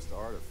first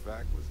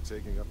artifact was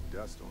taking up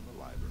dust on the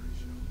library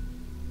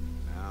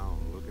shelf. Now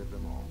look at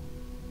them all.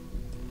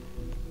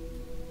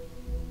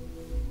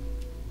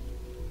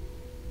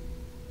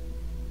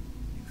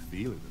 You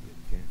feel it a bit,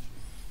 can't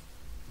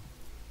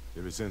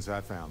you? Ever since I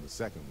found the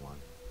second one,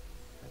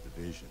 at the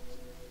visions,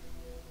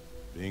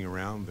 being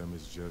around them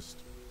is just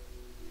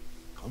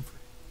comforting.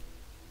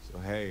 So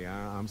hey,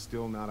 I'm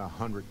still not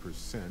 100%,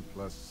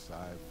 plus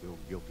I feel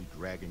guilty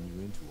dragging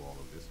you into all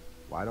of this.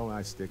 Why don't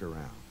I stick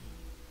around?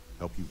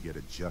 Help you get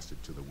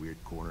adjusted to the weird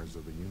corners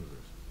of the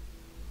universe.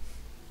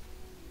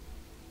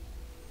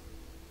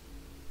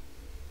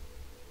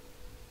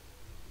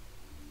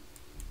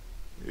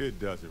 It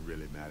doesn't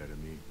really matter to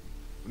me.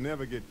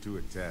 Never get too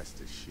attached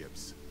to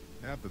ships.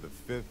 After the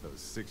 5th or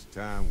 6th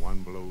time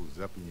one blows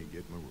up and you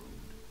get marooned,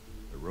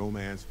 the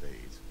romance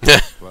fades.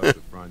 Plus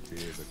the frontier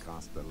is a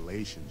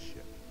Constellation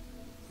ship.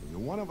 And you're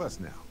one of us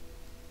now.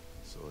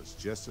 So it's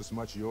just as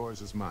much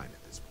yours as mine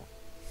at this point.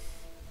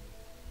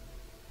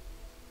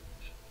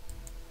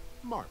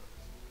 Marvelous.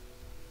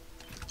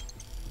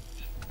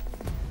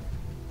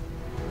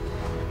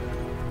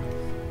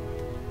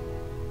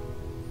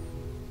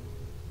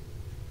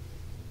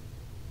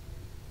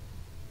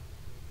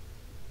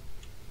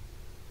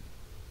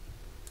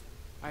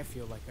 I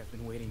feel like I've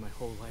been waiting my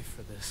whole life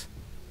for this.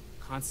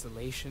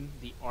 Constellation,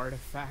 the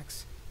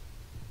artifacts.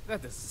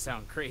 That doesn't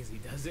sound crazy,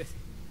 does it?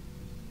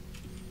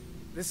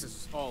 This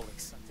is all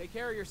exciting. Take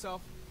care of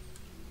yourself.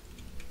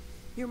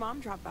 Your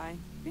mom dropped by.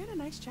 We had a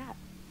nice chat.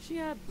 She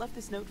left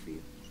this note for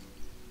you.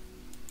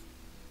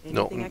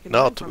 No, Anything I can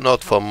learn from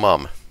not for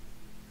mom.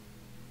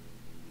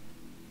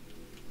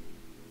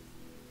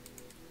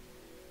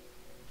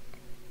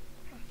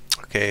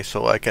 Okay,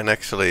 so I can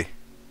actually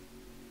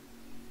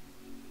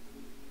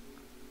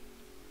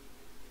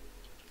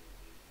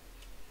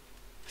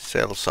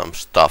sell some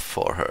stuff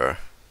for her.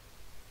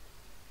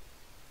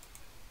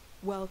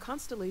 Well,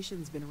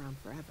 Constellation's been around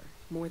forever,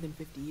 more than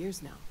 50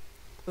 years now.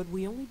 But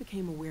we only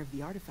became aware of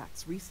the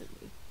artifacts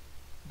recently.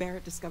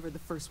 Barrett discovered the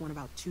first one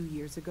about 2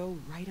 years ago,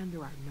 right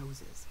under our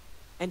noses.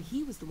 And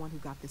he was the one who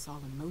got this all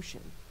in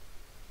motion.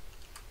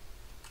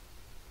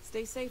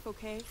 Stay safe,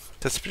 okay?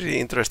 That's pretty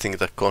interesting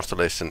that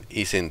Constellation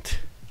isn't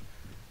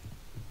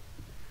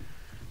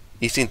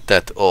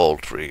that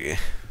old, really.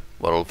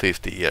 Well,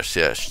 50 years,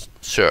 yes,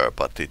 sure,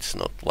 but it's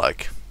not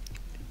like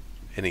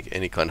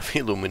any kind of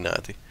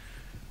Illuminati.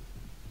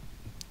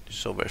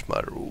 So where's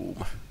my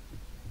room?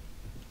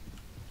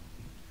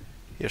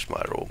 Here's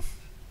my room.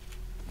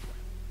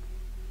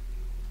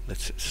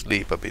 Let's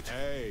sleep a bit.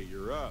 Hey,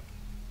 you're up.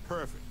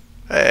 Perfect.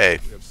 Hey.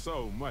 We have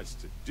so much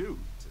to do,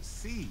 to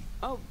see.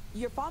 Oh,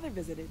 your father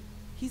visited.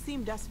 He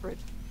seemed desperate.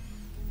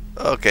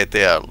 Okay,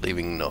 they are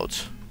leaving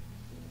notes.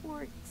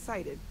 Or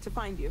excited to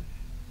find you.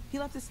 He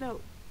left this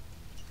note.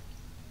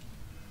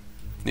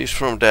 News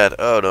from Dad.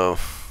 Oh no.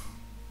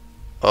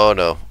 Oh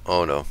no.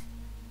 Oh no.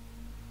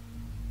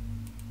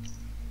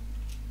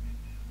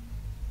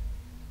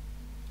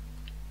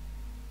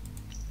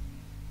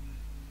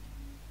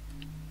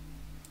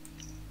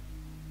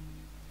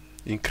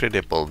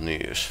 Incredible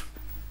news.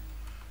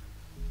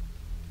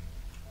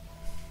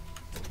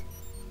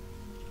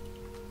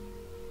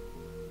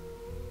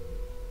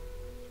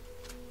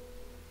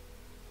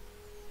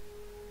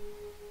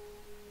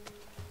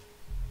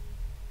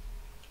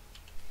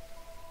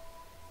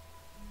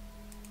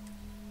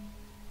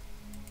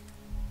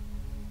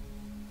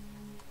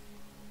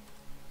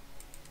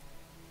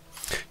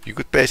 You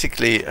could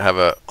basically have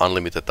an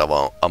unlimited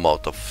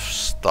amount of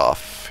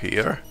stuff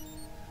here.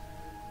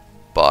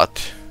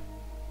 but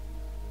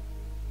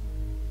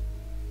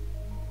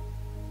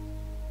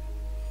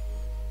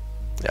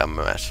yeah,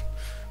 mess.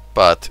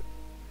 But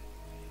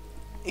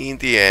in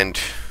the end,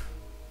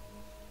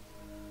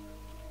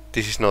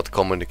 this is not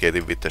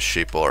communicating with the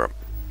ship or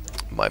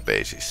my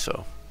bases,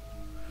 so.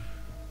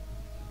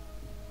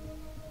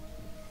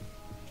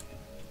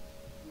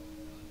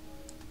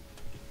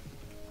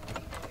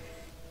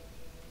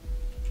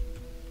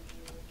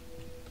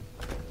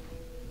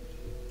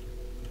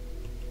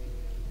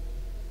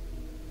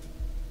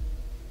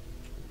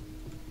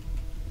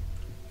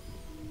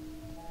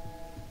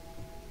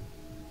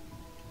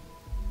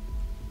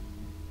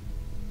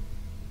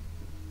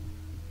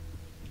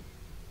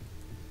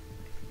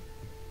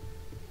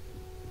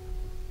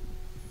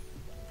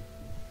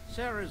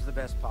 Sarah's the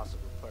best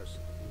possible person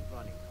to be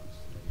running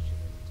Constellation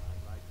at a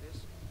time like this.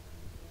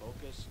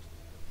 Focused,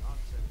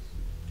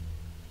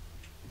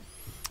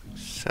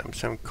 nonsense.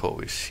 Sam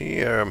Cove is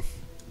here.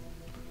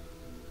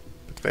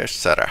 But where's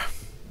Sarah?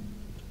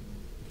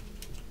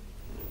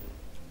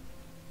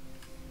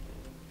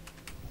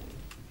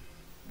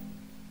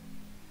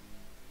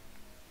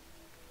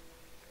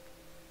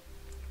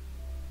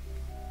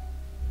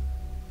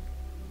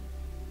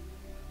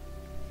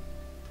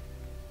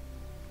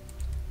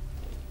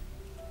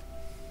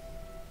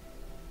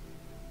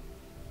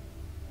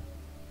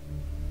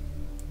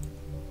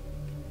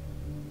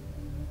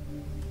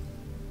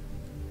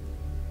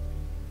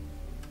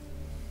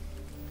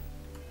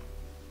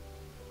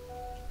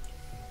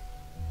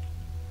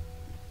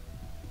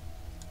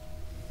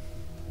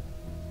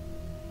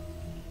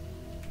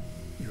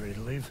 Ready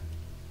to leave?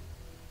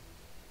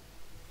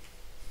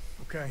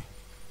 Okay.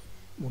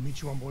 We'll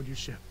meet you on board your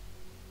ship.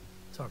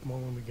 Talk more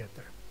when we get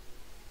there.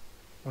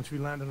 Once we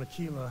land on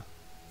Aquila,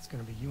 it's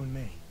gonna be you and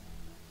me.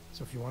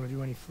 So if you want to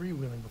do any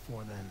freewheeling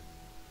before then,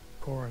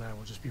 Cora and I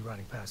will just be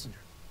riding passenger.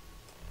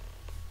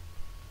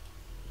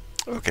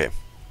 Okay.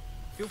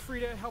 Feel free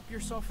to help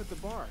yourself at the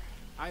bar.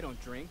 I don't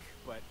drink,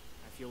 but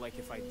I feel like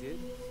if I did,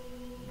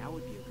 now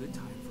would be a good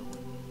time for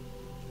one.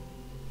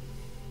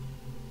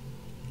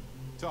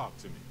 Talk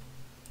to me.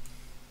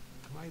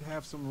 I might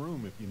have some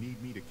room if you need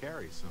me to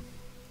carry something.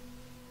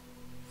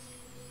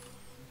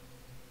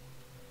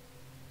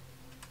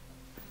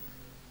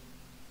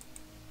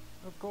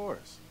 Of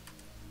course.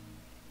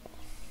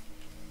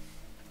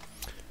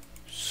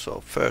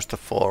 So first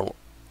of all,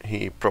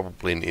 he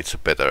probably needs a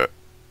better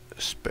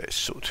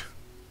spacesuit.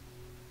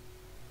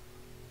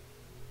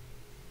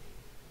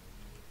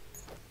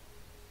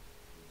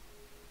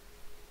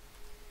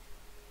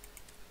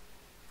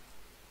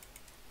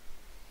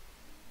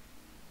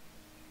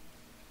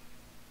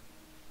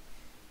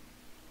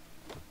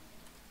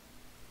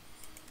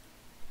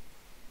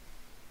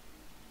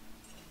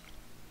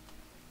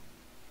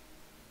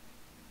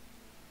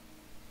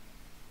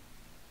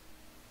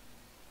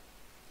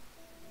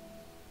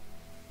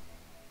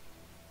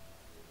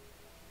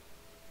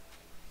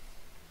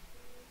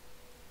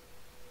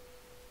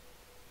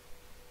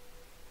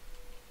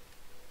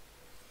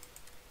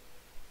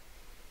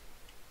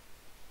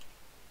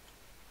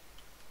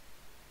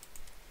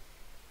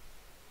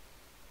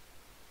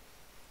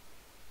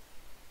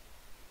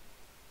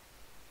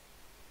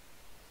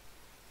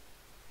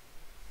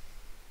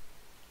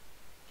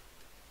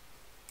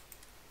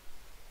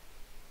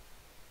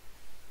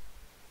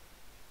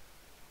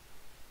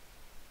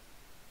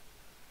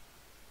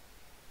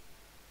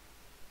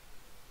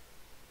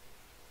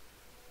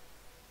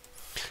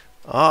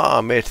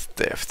 Ah, med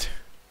theft.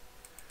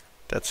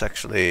 That's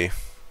actually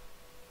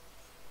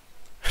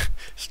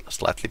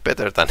slightly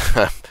better than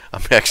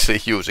I'm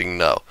actually using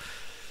now.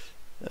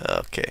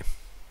 Okay.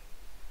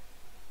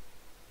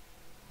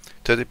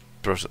 30%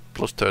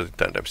 plus 30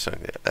 damage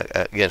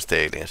against the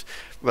aliens.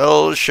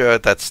 Well, sure,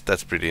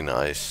 that's pretty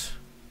nice.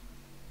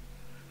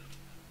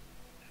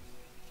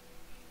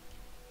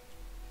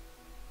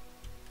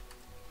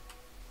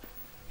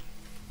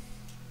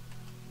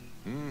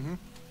 Mm-hmm.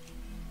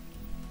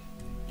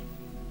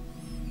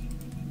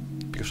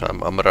 Because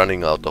I'm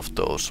running out of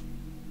those.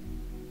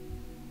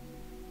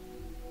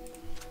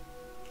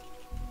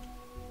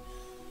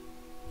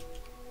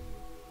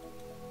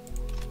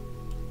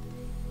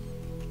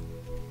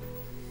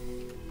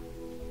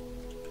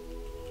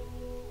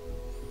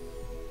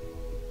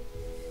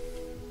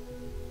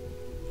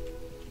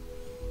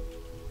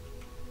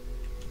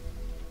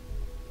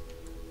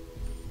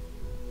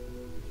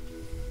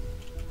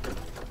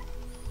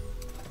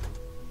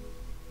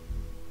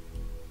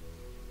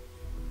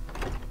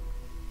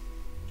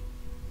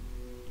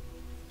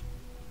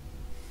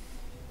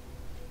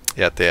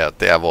 Yeah,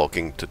 they are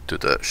walking to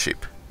the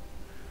ship.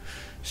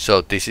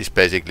 So this is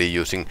basically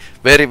using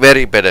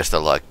very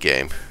Bethesda-like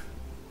game.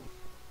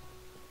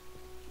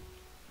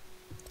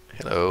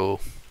 Hello,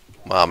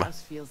 Mom. The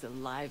house feels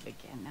alive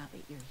again now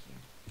that you're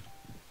here.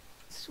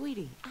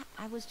 Sweetie,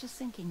 I was just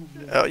thinking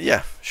of you. Oh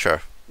yeah,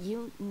 sure.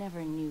 You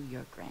never knew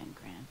your gran,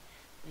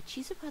 but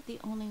she's about the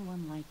only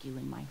one like you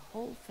in my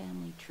whole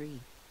family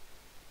tree.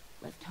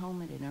 Left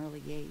home at an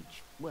early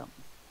age. Well,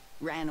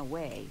 ran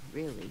away,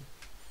 really.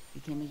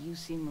 Became a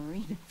UC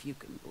Marine, if you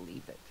can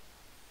believe it.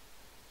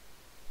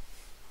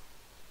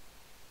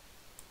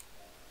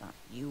 Thought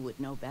you would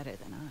know better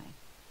than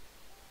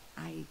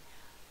I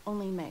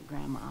only met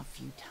Grandma a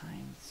few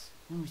times.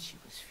 Oh, she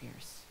was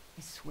fierce.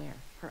 I swear.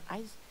 Her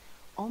eyes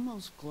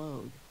almost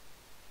glowed.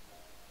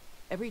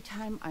 Every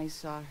time I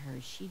saw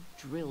her, she'd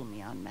drill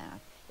me on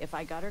math. If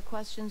I got her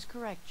questions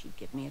correct, she'd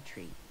give me a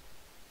treat.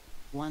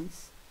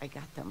 Once, I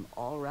got them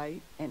all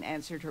right and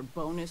answered her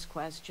bonus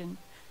question,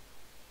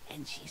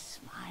 and she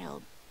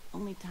smiled.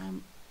 Only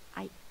time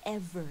I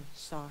ever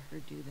saw her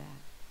do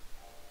that.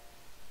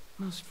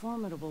 Most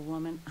formidable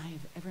woman I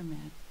have ever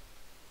met.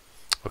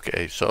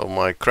 Okay, so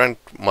my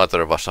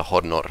grandmother was a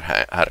Honor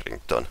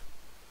Harrington.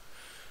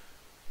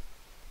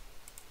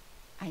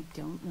 I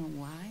don't know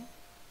why,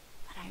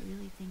 but I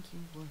really think you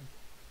would.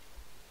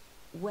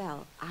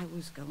 Well, I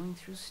was going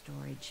through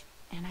storage,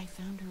 and I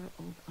found her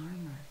old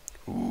armor.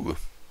 Ooh.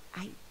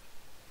 I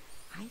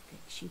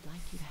think she'd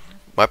like you to have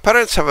it. My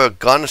parents have a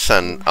guns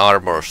and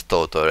armor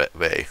stowed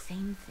away.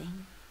 Same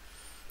thing.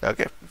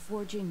 Okay. You're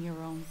forging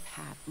your own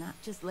path, not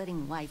just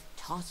letting life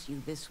toss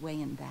you this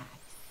way and that.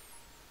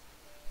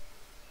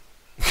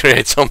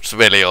 Create some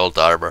smelly old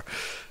armor.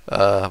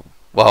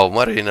 Wow,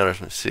 Mariner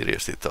is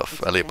seriously tough.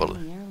 It's Valuable. a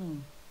family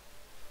heirloom,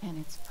 and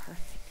it's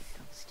perfect. It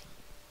goes to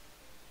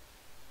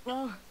you.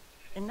 Oh,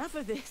 enough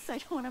of this. I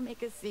don't want to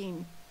make a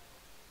scene.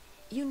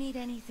 You need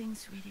anything,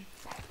 sweetie?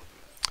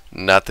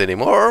 Not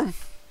anymore.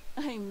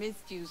 I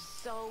missed you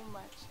so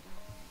much.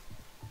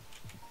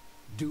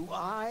 Do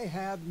I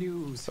have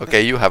news?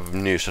 Okay, you have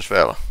news as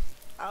well.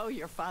 Oh,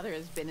 your father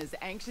has been as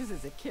anxious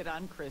as a kid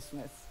on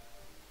Christmas.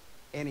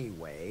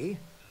 Anyway,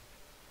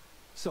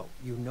 so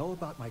you know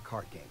about my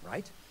card game,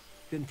 right?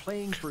 Been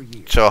playing for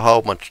years. So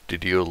how much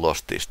did you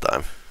lose this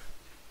time?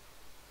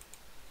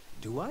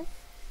 Do I?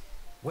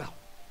 Well,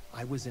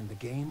 I was in the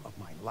game of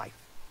my life.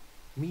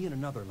 Me and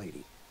another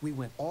lady. We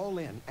went all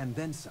in and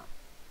then some.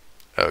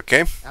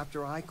 Okay.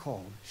 After I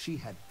called, she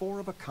had 4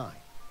 of a kind.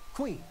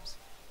 Queens.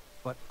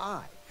 But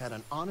I had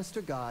an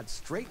honest-to-God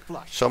straight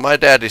flush. So my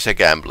dad is a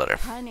gambler.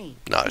 Honey,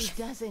 nice.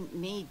 He doesn't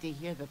need to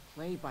hear the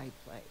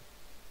play-by-play.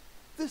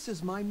 This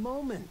is my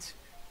moment.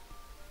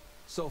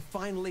 So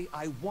finally,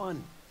 I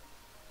won.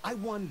 I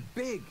won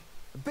big.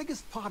 The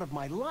biggest part of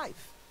my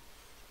life.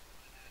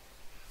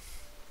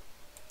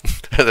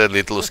 A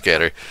little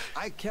scary.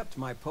 I kept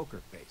my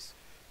poker face,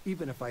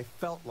 even if I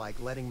felt like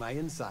letting my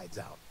insides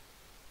out.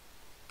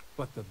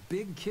 But the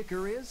big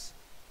kicker is,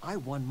 I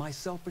won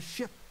myself a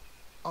ship.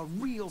 A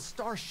real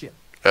starship.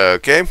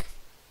 Okay.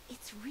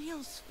 It's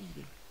real,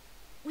 sweetie.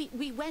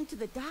 We went to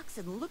the docks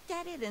and looked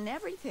at it and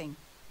everything.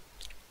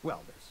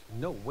 Well,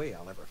 there's no way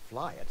I'll ever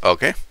fly it.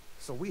 Okay.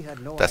 So we had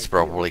no That's idea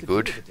probably what to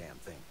good. do with the damn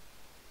thing.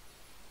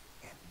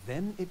 And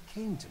then it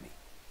came to me.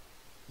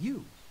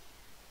 You.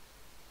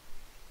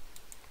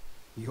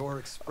 Your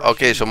expression.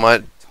 Okay, so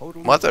my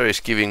totally mother is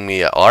giving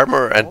me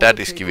armor and dad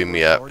is giving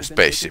me a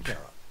spaceship.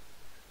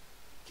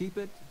 Keep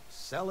it,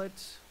 sell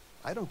it.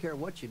 I don't care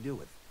what you do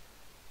with it.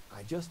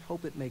 I just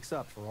hope it makes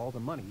up for all the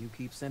money you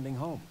keep sending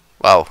home.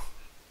 Wow.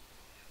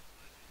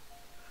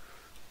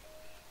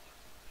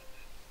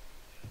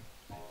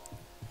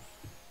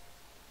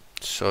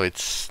 So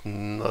it's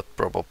not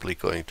probably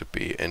going to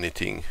be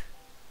anything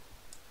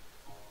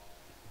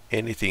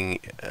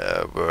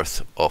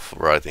worth of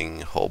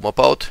writing home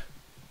about.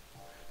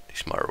 This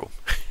is my room.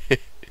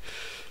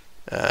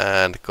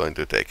 And going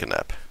to take a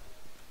nap.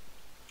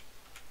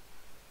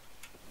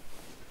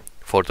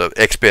 For the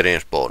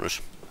experience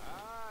bonus.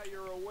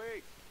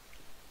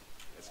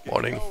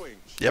 Morning.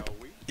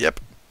 Yep.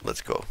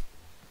 Let's go.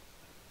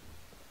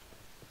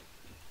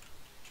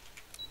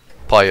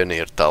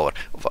 Pioneer Tower.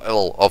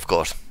 Well, of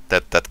course.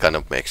 That kind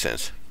of makes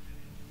sense.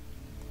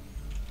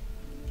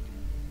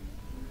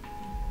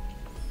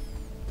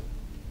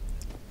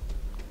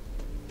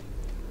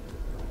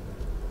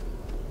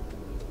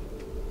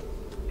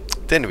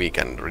 Then we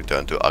can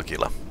return to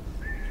Aquila.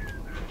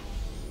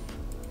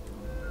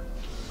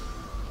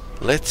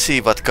 Let's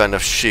see what kind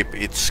of ship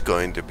it's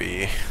going to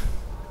be.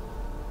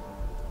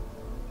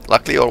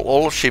 Luckily,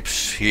 all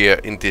ships here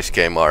in this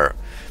game are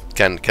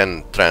can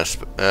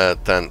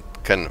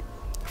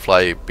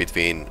fly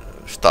between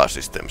star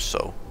systems.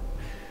 So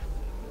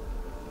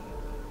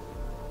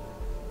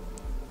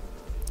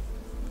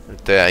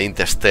they are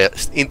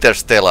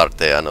interstellar.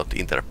 They are not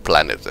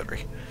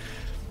interplanetary.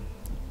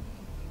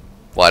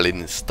 While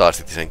in Star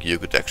Citizen, you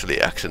could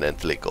actually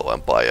accidentally go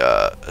and buy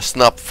a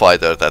snub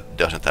fighter that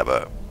doesn't have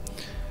a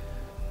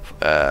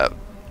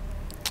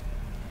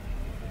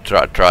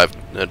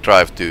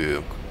drive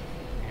to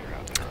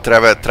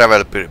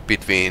travel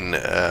between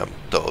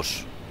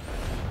those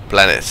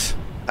planets,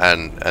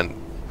 and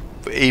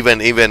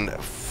even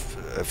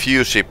a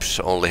few ships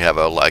only have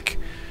a like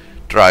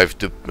drive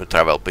to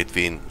travel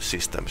between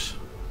systems.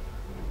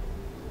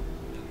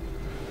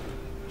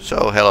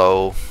 So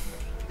hello.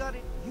 Got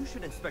it. You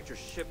should inspect your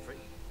ship for.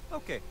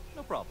 Okay,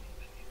 no problem.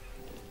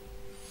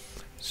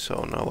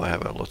 So now I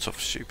have lots of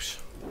ships.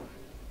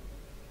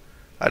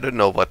 I don't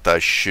know what I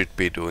should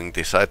be doing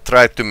this. I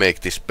tried to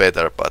make this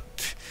better,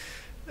 but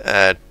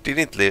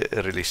Didn't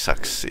really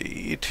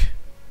succeed.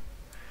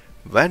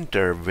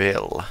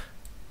 Vanderbilt.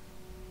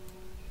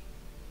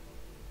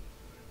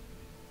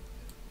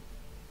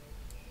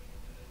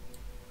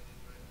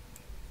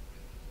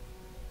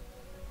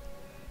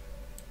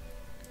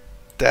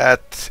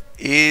 That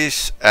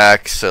is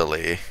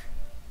actually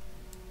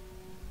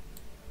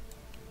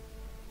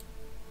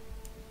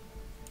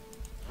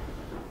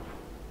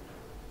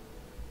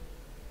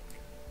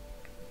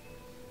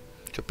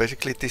so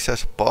basically this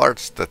has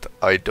parts that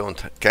I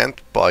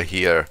can't buy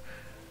here.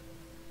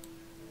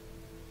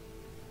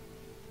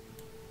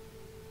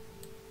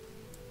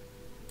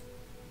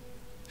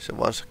 So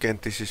once again,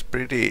 this is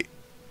pretty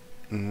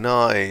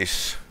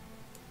nice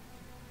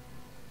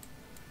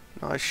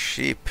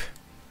ship.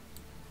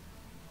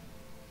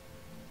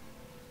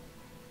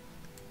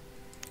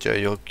 So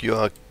you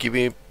are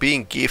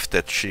being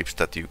gifted ships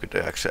that you could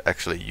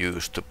actually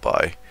use to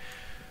buy.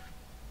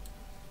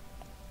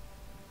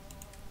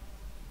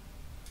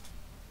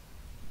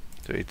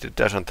 So it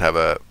doesn't have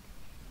a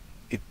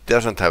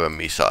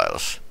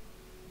missiles.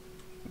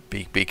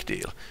 Big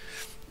deal.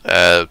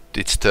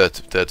 It's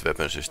third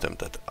weapon system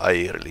that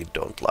I really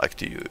don't like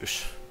to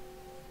use.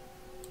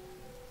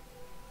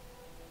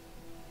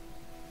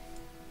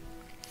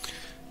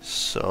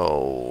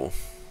 So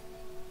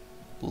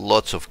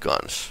lots of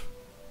guns.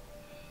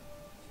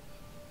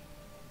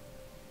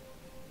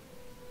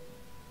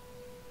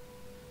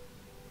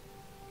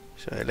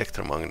 So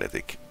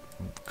electromagnetic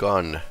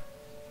gun.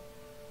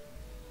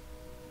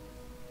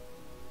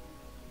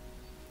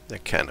 The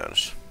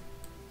cannons.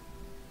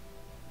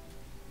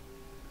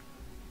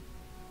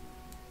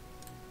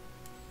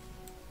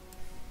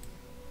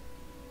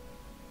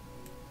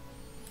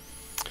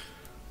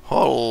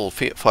 Hull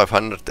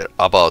 500, they're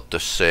about the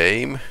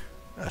same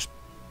as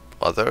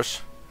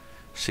others.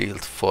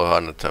 Shield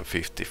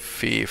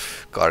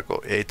 455, cargo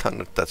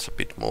 800, that's a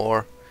bit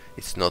more.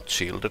 It's not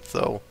shielded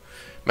though.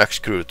 Max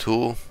crew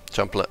 2,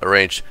 jump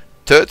range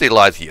 30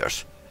 light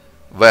years.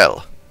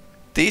 Well,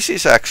 this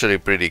is actually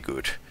pretty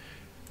good.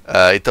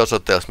 It also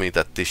tells me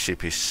that this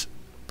ship is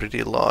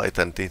pretty light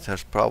and it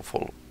has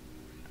powerful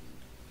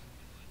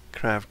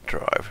craft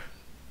drive.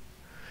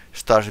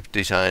 Starship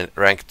design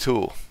rank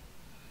 2.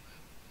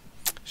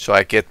 So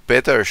I get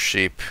better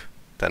ship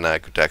than I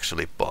could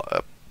actually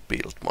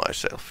build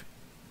myself.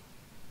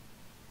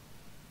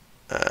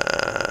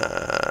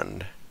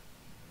 And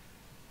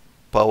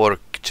power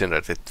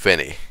generated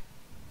 20.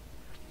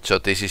 So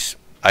this is,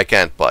 I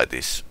can't buy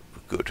this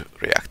good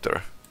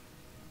reactor.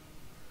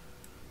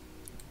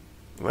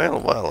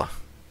 Well,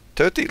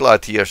 30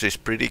 light years is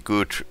pretty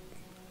good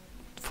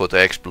for the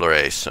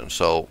exploration.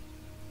 So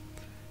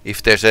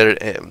if there's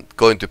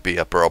going to be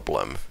a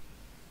problem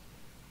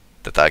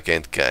that I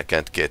can't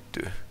get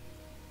to.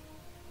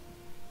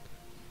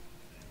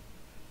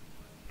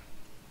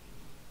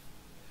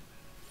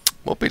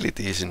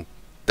 Mobility isn't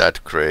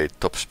that great.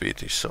 Top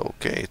speed is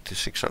okay. It is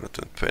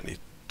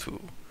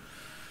 622,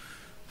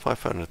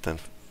 500 and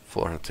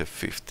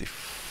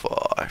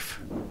 455.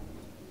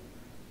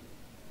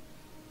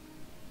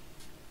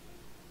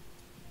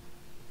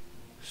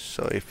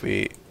 So if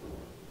we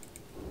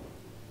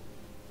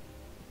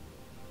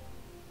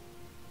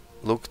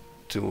look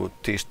to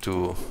these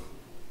two,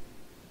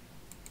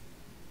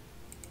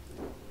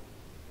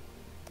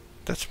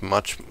 that's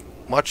much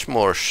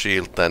more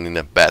shield than in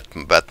a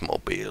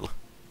Batmobile.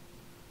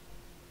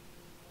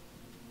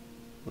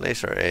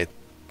 Laser 8.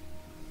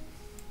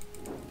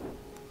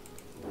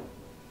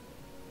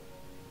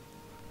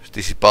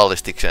 This is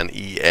ballistics and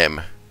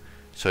EM.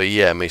 So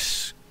EM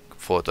is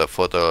for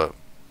the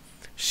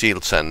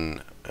shields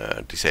and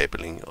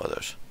disabling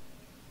others.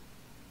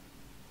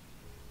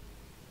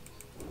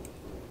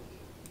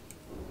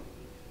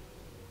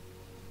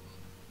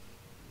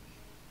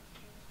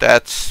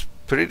 That's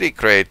pretty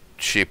great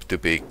ship to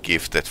be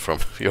gifted from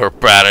your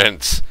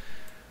parents.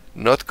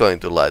 Not going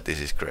to lie, this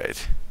is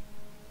great.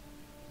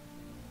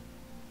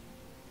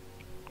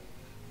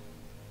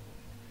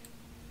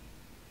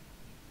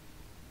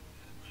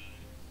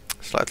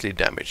 Slightly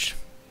damaged.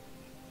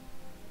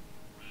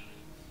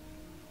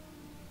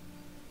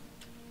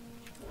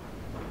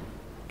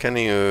 Can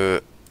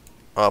you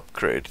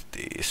upgrade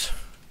these?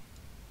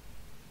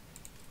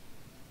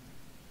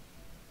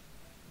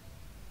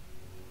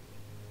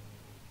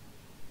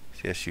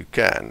 Yes, you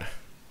can.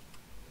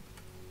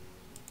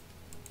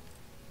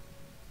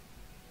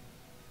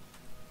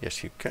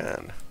 Yes, you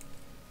can.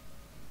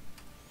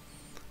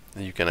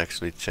 And you can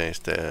actually change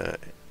the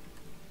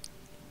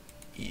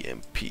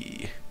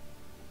EMP.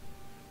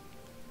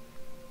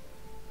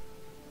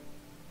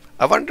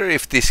 I wonder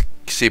if this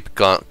ship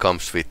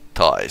comes with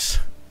ties.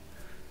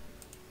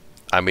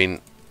 I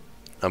mean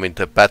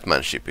the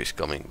Batman ship is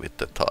coming with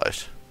the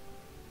ties.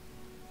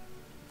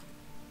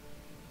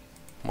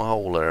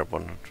 Mauler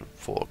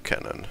 104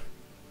 cannon.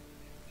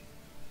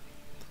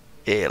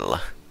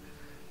 L.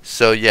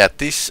 So yeah,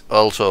 this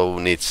also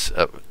needs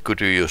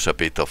could use a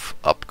bit of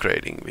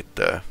upgrading with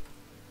a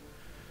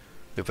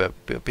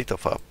bit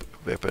of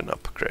weapon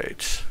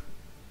upgrades.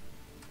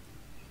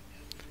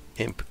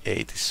 Imp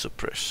 8 is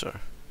suppressor.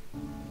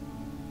 Well,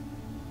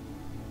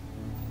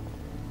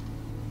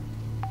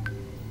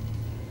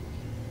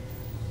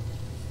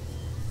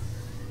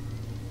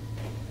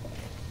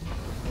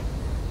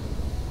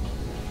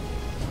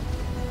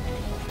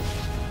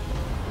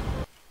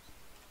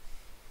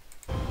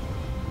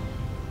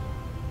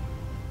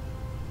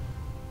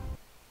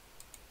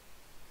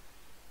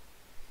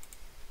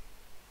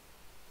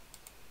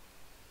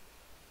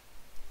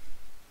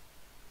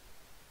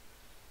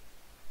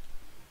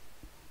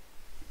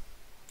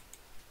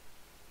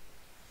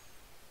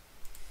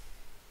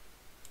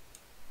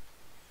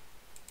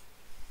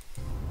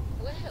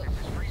 you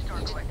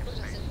didn't put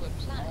us into a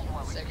plan, so we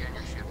must be in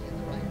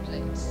the right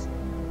place.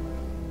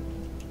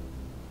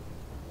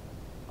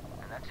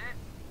 And that's it.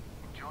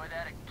 Enjoy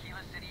that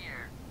Aquila City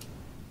air.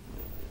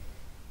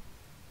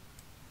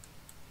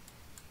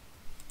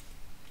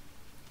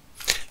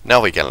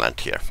 Now we can land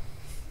here.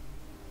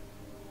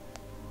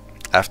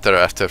 After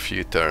a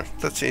few turns.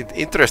 That's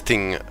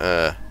interesting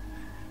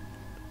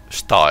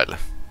style.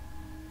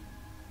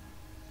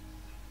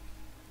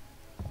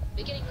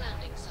 Beginning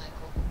landing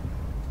cycle.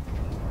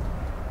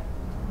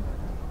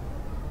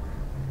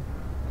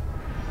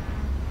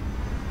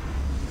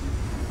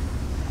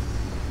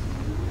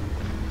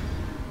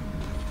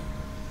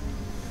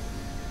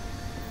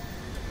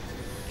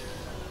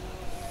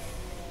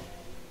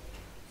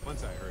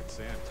 Once I heard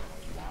Sam tell a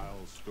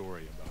wild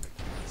story about a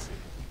city.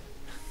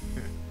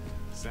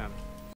 Sam